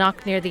bit of a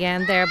knock near the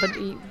end there,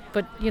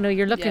 but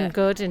you're looking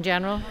good in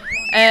general.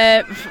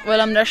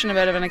 Well, I'm nursing a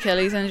bit of an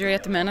Achilles injury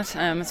at the minute.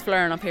 It's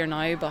flaring up here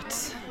now,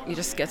 but you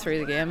just get through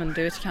the game and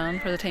do what you can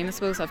for the team, I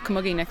suppose. I've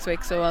Camogie next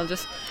week, so I'll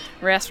just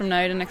rest from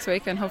now to next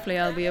week, and hopefully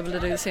I'll be able to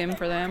do the same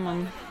for them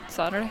on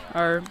Saturday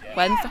or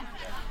Wednesday.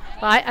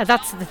 Well,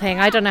 that's the thing.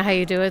 I don't know how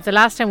you do it. The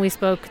last time we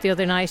spoke the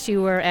other night,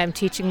 you were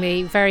teaching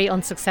me, very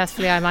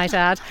unsuccessfully I might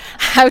add,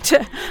 how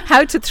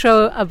to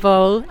throw a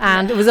bowl,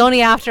 and it was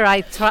only after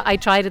I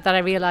tried it that I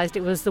realised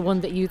it was the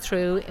one that you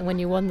threw when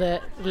you won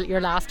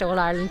your last All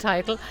Ireland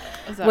title,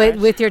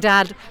 with your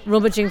dad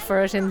rummaging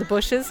for it in the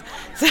bushes.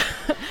 So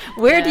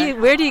where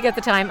do you get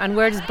the time, and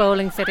where does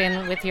bowling fit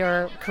in with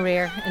your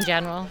career in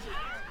general?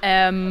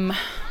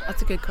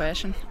 That's a good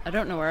question. I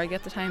don't know where I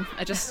get the time.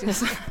 You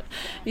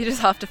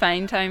just have to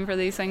find time for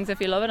these things.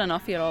 If you love it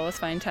enough, you'll always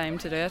find time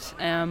to do it.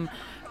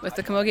 With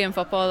the Camogie and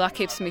football, that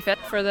keeps me fit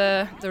for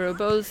the road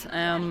bowls.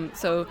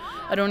 So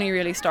I'd only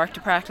really start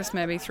to practice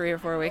maybe 3 or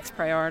 4 weeks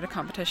prior to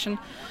competition.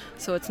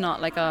 So it's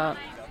not like a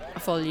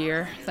full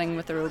year thing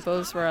with the road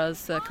bowls,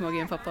 whereas the Camogie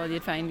and football,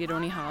 you'd find you'd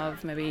only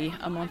have maybe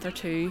a month or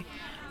 2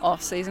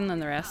 off season,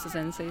 and the rest is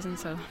in season.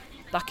 So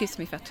that keeps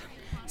me fit.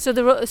 So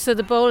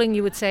the bowling,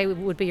 you would say,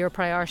 would be your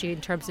priority in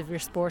terms of your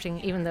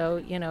sporting, even though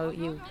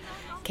you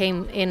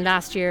came in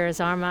last year as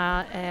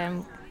Armagh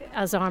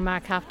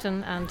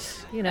captain, and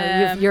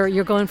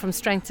you're going from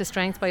strength to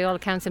strength by all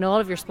accounts in all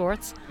of your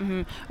sports.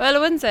 Mm-hmm. Well, I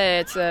wouldn't say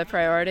it's a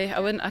priority.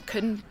 I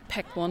couldn't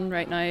pick one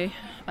right now.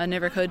 I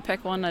never could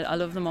pick one. I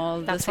love them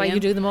all. That's why you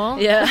do them all.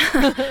 Yeah.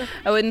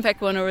 I wouldn't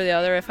pick one over the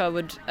other. If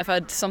I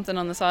had something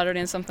on the Saturday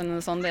and something on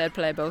the Sunday, I'd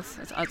play both.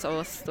 That's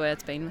always the way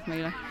it's been with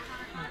me. Like.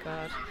 Oh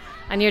God.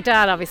 And your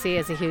dad obviously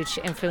is a huge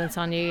influence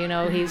on you.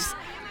 He's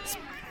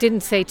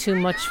didn't say too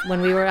much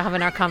when we were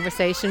having our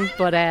conversation,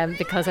 but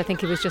because I think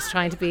he was just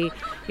trying to be,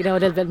 a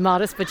little bit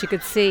modest. But you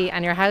could see,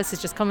 and your house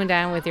is just coming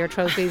down with your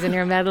trophies and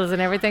your medals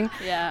and everything.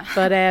 Yeah.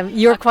 But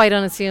you're quite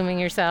unassuming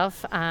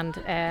yourself, and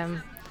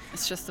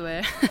it's just the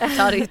way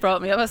Daddy's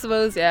brought me up, I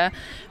suppose. Yeah,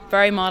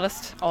 very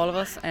modest, all of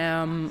us.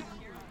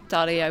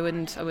 Daddy, I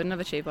wouldn't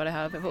have achieved what I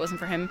have if it wasn't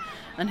for him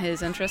and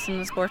his interest in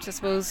the sport, I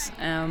suppose.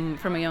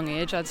 From a young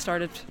age, I'd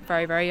started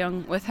very, very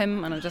young with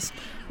him, and I just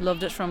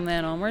loved it from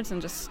then onwards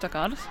and just stuck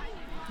at it.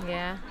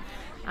 Yeah.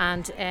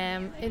 And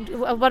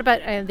what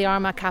about the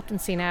Armagh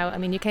captaincy now? I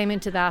mean, you came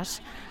into that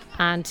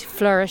and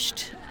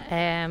flourished.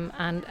 And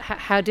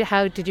how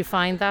did you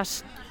find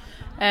that?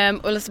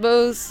 Well, I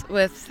suppose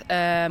with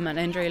an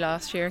injury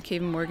last year,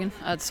 Keevan Morgan,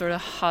 I'd sort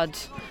of had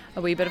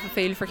a wee bit of a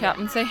feel for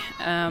captaincy,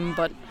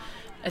 but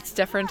it's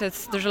different.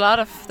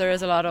 There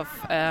is a lot of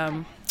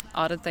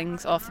added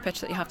things off the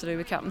pitch that you have to do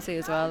with captaincy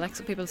as well. Like,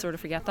 so people sort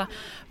of forget that,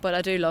 but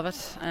I do love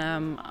it.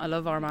 I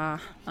love Armagh,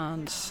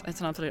 and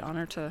it's an absolute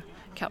honour to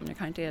captain your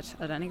county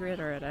at any grade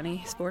or at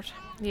any sport.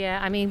 Yeah,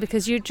 I mean,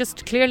 because you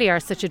just clearly are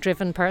such a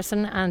driven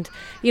person, and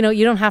you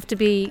don't have to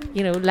be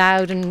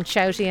loud and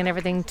shouty and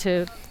everything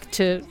to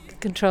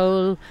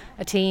control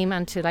a team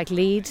and to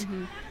lead.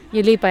 Mm-hmm.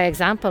 You lead by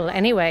example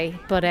anyway,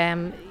 but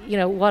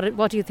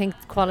what do you think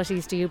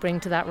qualities do you bring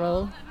to that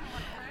role?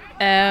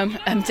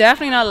 I'm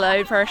definitely not a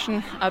loud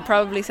person. I'd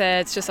probably say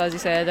it's just, as you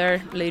say,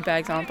 they're lead by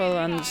example,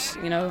 and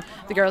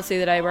the girls see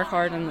that I work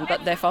hard and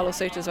that they follow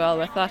suit as well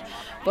with that.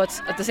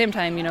 But at the same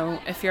time,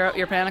 if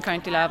you're playing at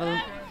county level,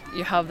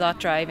 you have that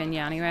drive in you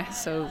anyway.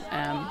 So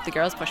the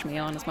girls push me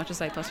on as much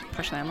as I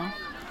push them on.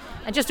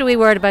 And just a wee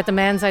word about the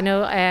men's. I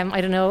know,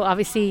 I don't know,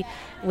 obviously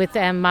with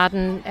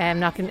Madden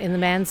knocking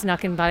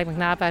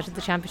Ballymacnab out of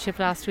the championship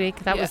last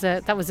week, that was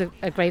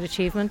a great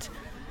achievement.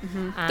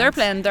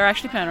 Mm-hmm. They're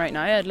actually playing right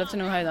now. I'd love to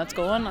know how that's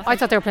going. I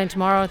thought they were playing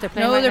tomorrow. They're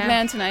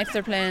playing tonight.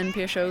 They're playing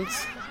Pierce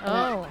Oaks.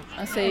 Oh,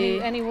 I see.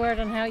 Any word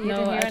on how you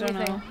didn't hear anything?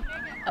 I don't know.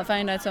 I'll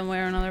find out some way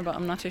or another, but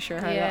I'm not too sure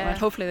how that went.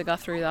 Hopefully they got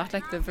through that.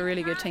 Like, they've a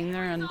really good team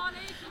there and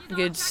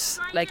good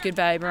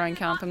vibe around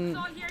camp, and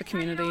the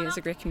community is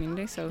a great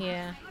community. So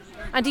yeah.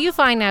 And do you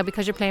find now,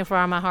 because you're playing for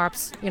Armagh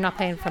Harps, you're not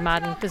playing for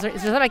Madden? Is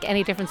there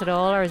any difference at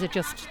all, or is it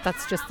just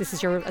this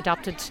is your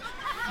adopted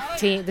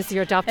team? This is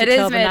your adopted club.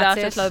 It is my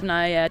adopted club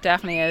now. Yeah, it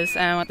definitely is.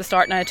 At the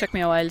start, now it took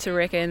me a while to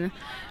rake in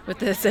with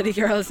the city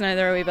girls. Now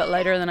they're a wee bit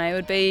lighter than I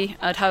would be.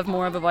 I'd have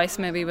more of a voice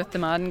maybe with the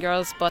Madden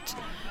girls, but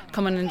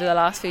coming into the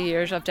last few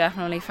years, I've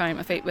definitely found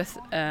my feet with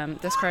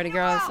this crowd of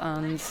girls,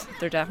 and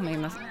they're definitely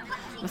my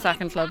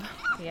second club.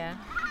 Yeah.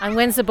 And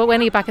when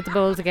are you back at the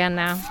Bowls again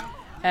now?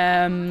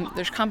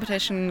 There's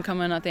competition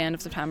coming at the end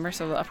of September,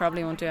 so I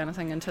probably won't do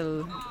anything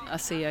until I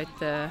see out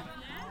the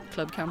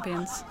club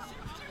campaigns.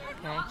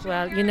 Okay.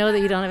 Well, you know that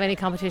you don't have any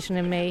competition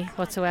in me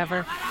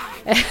whatsoever.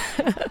 You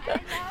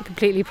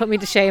completely put me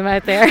to shame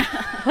out there.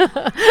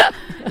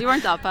 You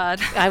weren't that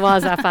bad. I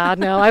was that bad.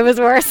 No, I was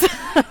worse.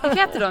 You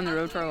kept it on the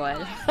road for a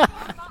while.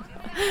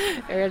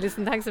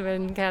 Listen, thanks a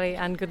million, Kelly,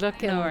 and good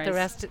luck in the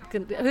rest. Who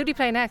do you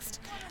play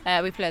next?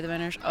 We play the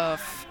winners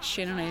of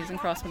Shane O'Neill's and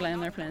Crossmaglen.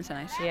 They're playing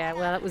tonight. Yeah,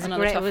 well, it was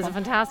a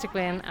fantastic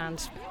win,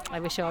 and I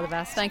wish you all the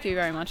best. Thank you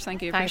very much.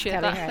 Thank you. Thanks,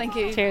 appreciate Kelly. that. Thank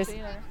you. Cheers.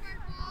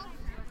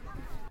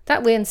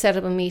 That win set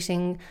up a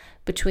meeting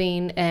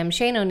between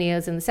Shane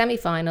O'Neill's in the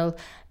semi-final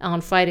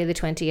on Friday the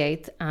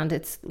 28th, and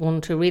it's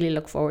one to really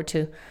look forward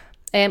to.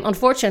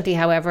 Unfortunately,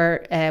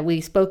 however,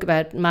 we spoke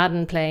about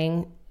Madden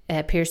playing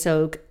Pierce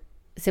Oak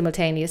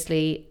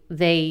simultaneously.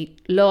 They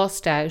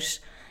lost out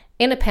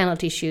in a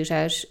penalty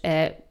shootout,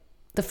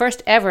 the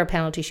first ever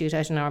penalty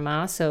shootout in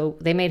Armagh, so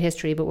they made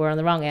history but were on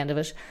the wrong end of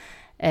it.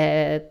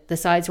 The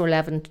sides were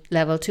level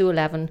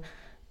 2-11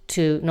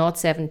 to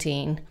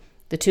 0-17.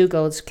 The 2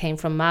 goals came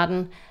from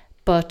Madden,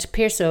 but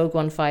Pierce Oak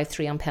won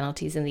 5-3 on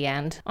penalties in the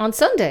end. On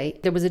Sunday,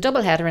 there was a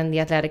double header in the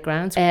athletic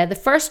grounds. The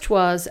first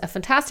was a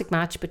fantastic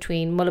match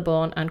between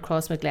Mullabone and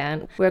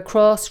Crossmaglen, where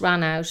Cross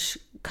ran out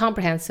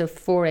comprehensive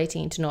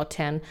 4-18 to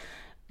 0-10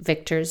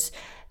 victors.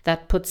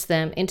 That puts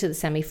them into the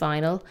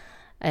semi-final,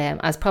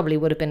 as probably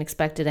would have been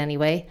expected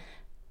anyway.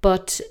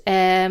 But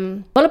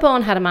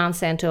Mullabone had a man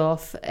sent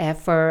off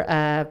for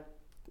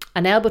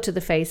an elbow to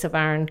the face of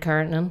Aaron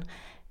Kernan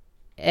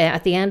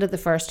at the end of the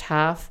first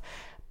half.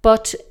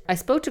 But I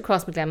spoke to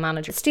Crossmaglen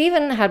manager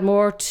Stephen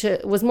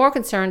was more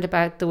concerned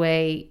about the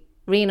way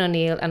Rian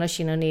O'Neill and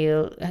Oisin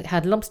O'Neill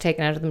had lumps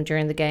taken out of them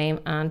during the game,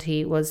 and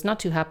he was not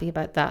too happy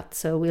about that.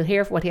 So we'll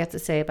hear what he had to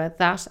say about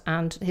that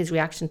and his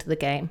reaction to the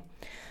game.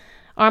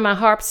 Armagh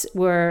Harps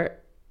were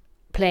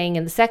playing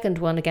in the second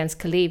one against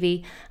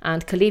Kalevi,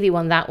 and Kalevi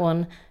won that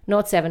one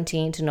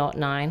 0-17 to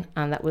 0-9,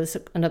 and that was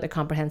another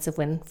comprehensive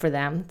win for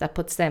them. That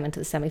puts them into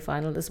the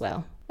semi-final as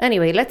well.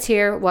 Anyway, let's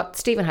hear what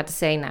Stephen had to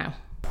say now.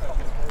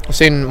 I've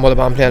seen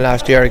Mullabone playing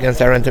last year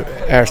against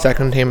our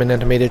second team in the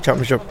intermediate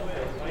championship.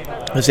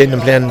 I've seen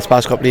them playing this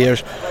past couple of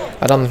years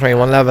at under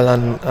 21 level,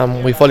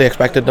 and we fully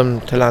expected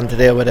them to land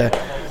today with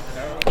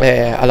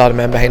a lot of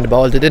men behind the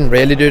ball. They didn't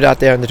really do that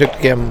there, and they took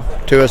the game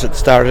to us at the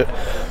start,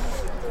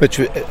 which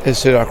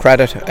is to their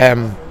credit,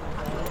 and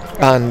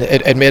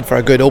it made for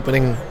a good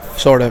opening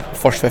sort of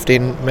first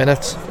 15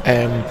 minutes,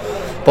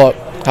 but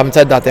having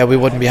said that, we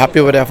wouldn't be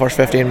happy with our first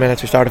 15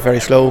 minutes. We started very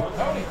slow.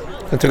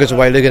 It took us a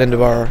while to get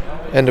into our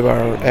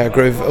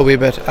groove a wee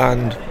bit,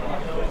 and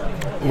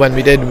when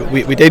we did,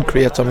 we did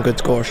create some good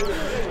scores.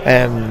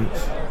 There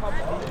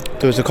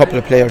was a couple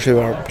of players who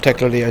were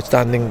particularly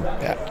outstanding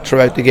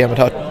throughout the game. I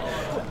thought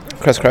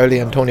Chris Crowley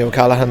and Tony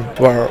O'Callaghan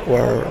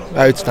were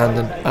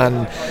outstanding,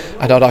 and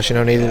I thought Oisin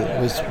O'Neill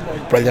was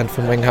brilliant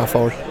from wing half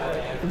forward.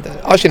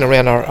 Oisin and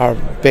Rain are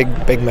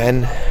big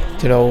men.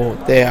 You know,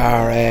 they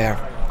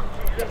are.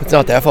 It's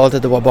not their fault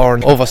that they were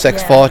born over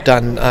 6 foot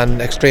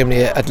and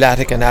extremely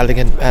athletic and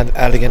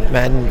elegant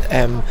men.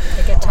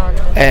 They get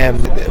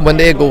targeted. When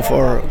they go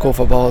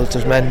for balls,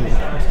 there's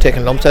men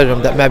taking lumps out of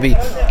them that maybe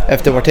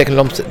if they were taking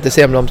the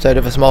same lumps out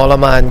of a smaller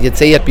man, you'd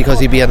see it because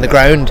he'd be on the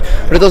ground.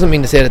 But it doesn't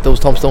mean to say that those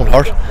thumps don't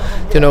hurt,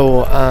 you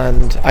know.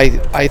 And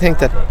I think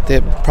that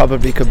they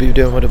probably could be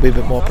doing with a wee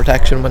bit more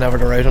protection whenever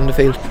they're out on the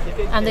field.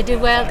 And they do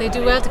well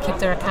to keep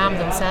their calm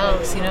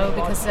themselves, you know,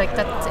 because like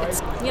that,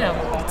 it's, you know,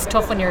 it's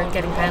tough when you're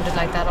getting pounded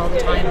like that all the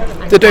time.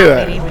 And They do.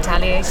 Really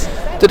retaliate.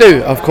 They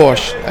do, of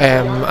course.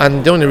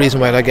 And the only reason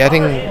why they're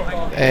getting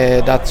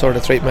that sort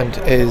of treatment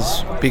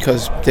is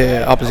because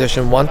the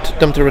opposition want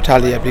them to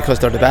retaliate because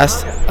they're the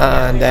best.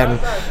 And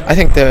I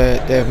think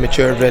they've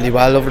matured really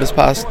well over this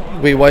past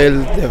wee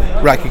while.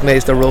 They've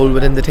recognised their role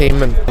within the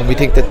team, and we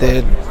think that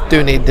they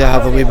do need to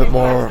have a wee bit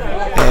more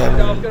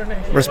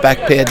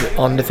respect paid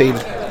on the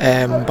field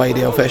by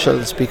the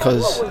officials,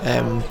 because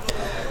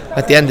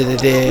at the end of the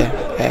day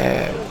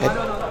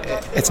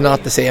it's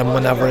not the same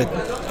whenever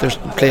there's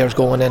players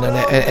going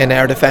in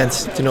our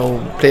defence. You know,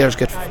 players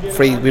get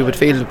free. We would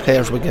feel the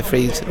players would get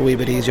frees a wee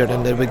bit easier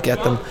than we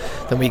get them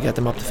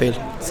up the field.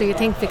 So you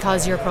think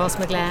because you're Cross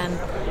McGlen?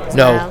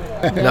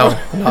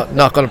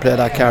 Not going to play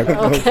that card.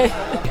 Okay.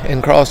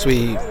 In Cross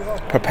we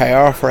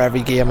prepare for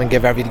every game and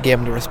give every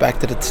game the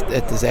respect that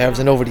it deserves,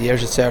 and over the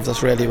years it serves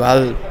us really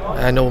well.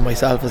 I know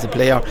myself as a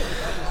player,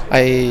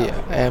 I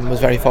was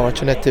very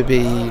fortunate to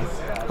be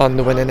on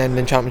the winning end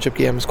in championship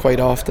games quite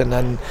often,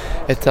 and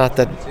it's not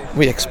that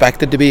we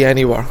expected to be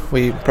anywhere.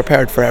 We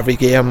prepared for every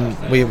game,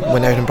 we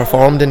went out and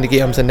performed in the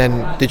games, and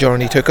then the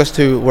journey took us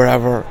to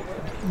wherever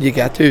you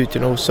get to, you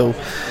know. So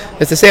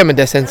it's the same in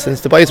this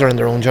instance. The boys are on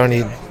their own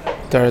journey.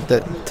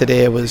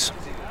 Today was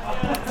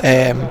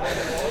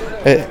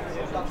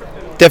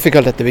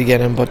difficult at the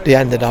beginning, but they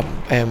ended up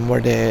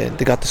where they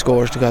got the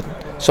scores, they got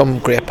some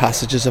great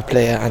passages of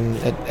play, and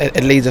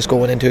it leads us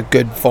going into a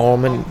good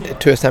form and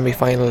to a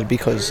semi-final,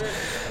 because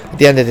at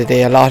the end of the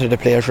day a lot of the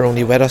players are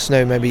only with us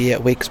now maybe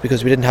 8 weeks,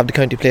 because we didn't have the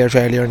county players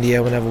earlier in the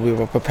year whenever we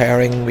were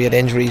preparing. We had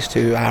injuries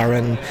to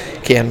Aaron,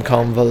 Cian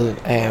Conville,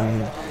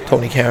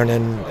 Tony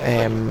Kernan,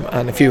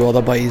 and a few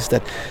other boys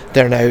that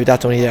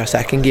that's only their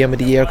second game of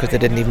the year because they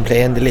didn't even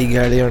play in the league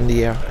earlier in the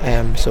year.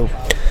 So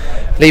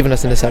leaving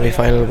us in the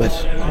semi-final with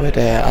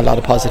a lot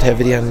of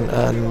positivity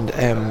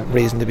and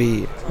reason to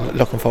be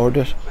looking forward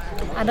to it.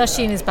 And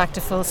Oisin is back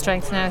to full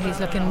strength now. He's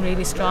looking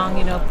really strong,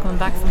 you know, coming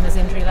back from his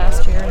injury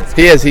last year.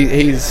 He is.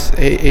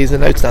 He's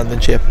in outstanding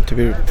shape. To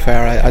be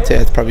fair, I'd say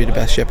it's probably the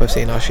best shape I've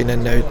seen Oisin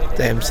in now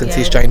since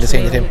he's joined the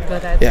senior team.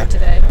 Good out there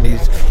today. And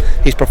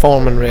he's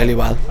performing really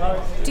well.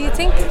 Do you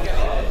think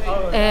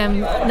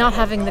not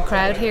having the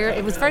crowd here,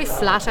 it was very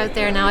flat out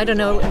there now? I don't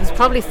know, it was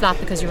probably flat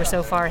because you were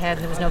so far ahead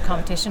and there was no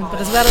competition, but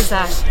as well as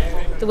that,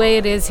 the way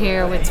it is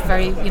here with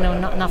very, you know,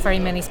 not very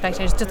many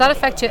spectators, does that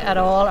affect you at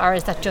all, or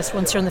is that just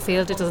once you're on the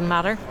field it doesn't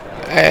matter?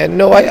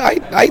 No,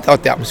 I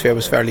thought the atmosphere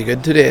was fairly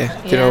good today.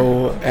 You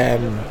know,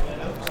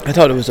 I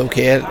thought it was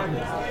okay.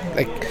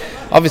 Like,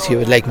 obviously you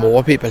would like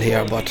more people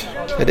here, but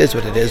it is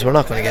what it is. We're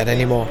not going to get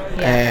any more.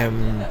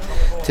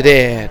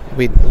 Today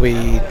we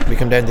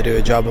come down to do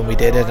a job and we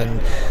did it, and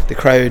the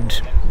crowd,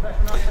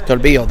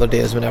 there'll be other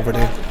days whenever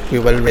we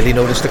will really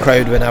notice the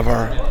crowd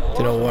whenever,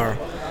 you know, we're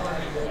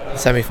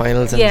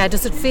semi-finals. Yeah,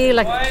 does it feel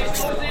like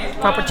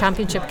proper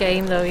championship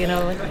game though, you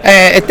know?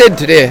 It did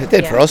today, it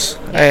did for us.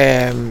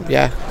 I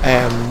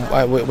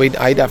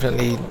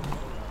definitely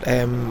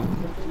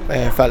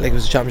felt like it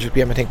was a championship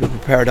game. I think we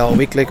prepared all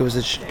week like it was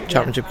a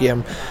championship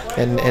game.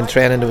 In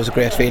training there was a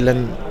great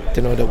feeling,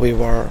 you know, that we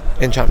were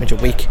in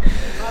championship week.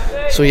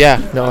 So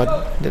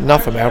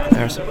not from our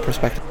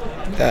perspective.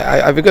 I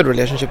have a good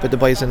relationship with the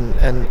boys and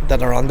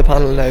that are on the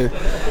panel now.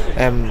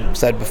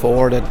 Said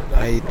before that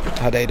I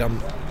had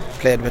Adam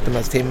played with them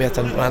as teammates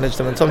and managed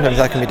them, and sometimes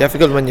that can be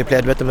difficult when you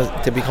played with them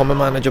to become a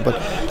manager, but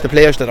the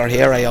players that are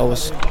here I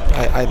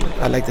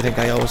like to think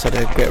I always had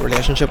a great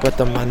relationship with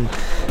them, and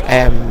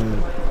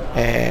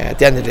at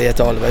the end of the day it's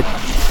all about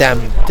them,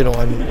 you know,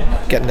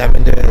 and getting them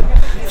into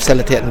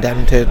facilitating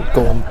them to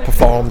go and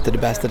perform to the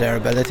best of their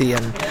ability,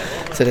 and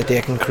so that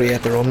they can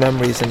create their own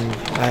memories, and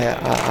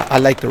I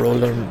like the role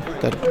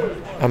that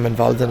I'm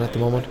involved in at the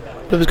moment.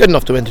 But it was good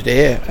enough to win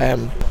today.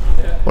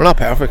 We're not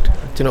perfect,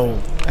 you know.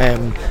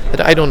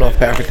 I don't know if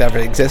perfect ever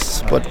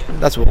exists, but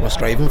that's what we're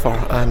striving for,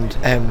 and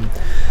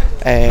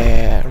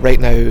right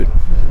now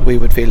we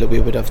would feel that we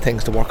would have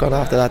things to work on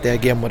after that day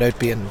again without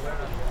being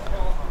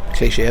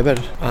cliche about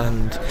it,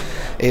 and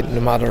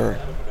no matter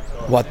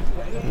what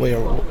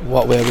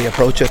way we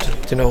approach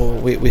it, you know,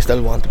 we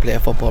still want to play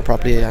football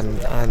properly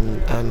and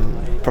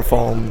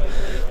perform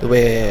the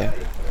way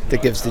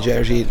that gives the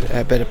jersey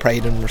a bit of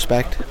pride and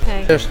respect.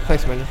 Okay. Cheers.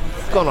 Thanks a million.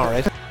 It's gone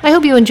alright. I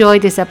hope you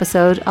enjoyed this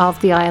episode of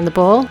The Eye on the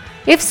Ball.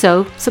 If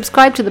so,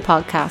 subscribe to the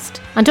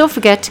podcast, and don't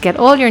forget to get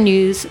all your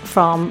news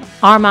from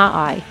Armagh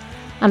Eye.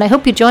 And I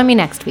hope you join me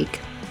next week.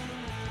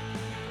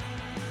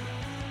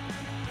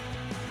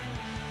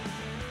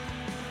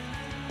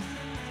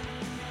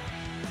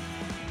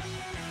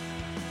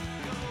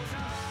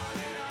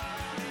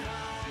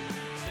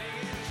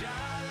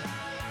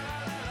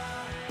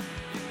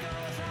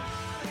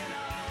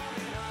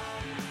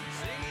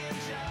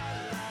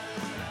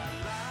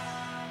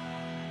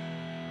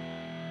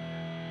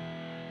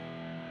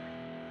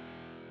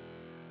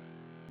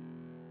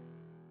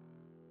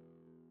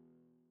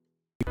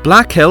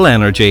 Black Hill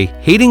Energy,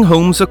 heating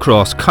homes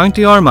across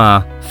County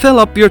Armagh. Fill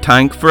up your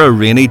tank for a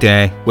rainy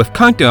day with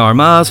County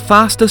Armagh's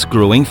fastest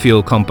growing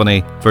fuel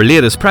company. For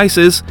latest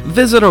prices,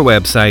 visit our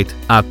website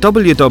at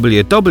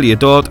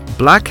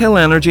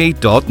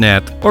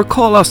www.blackhillenergy.net or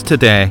call us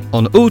today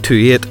on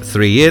 028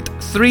 38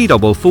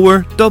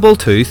 344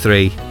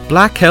 223.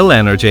 Black Hill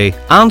Energy,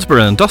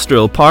 Ansborough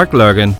Industrial Park, Lurgan.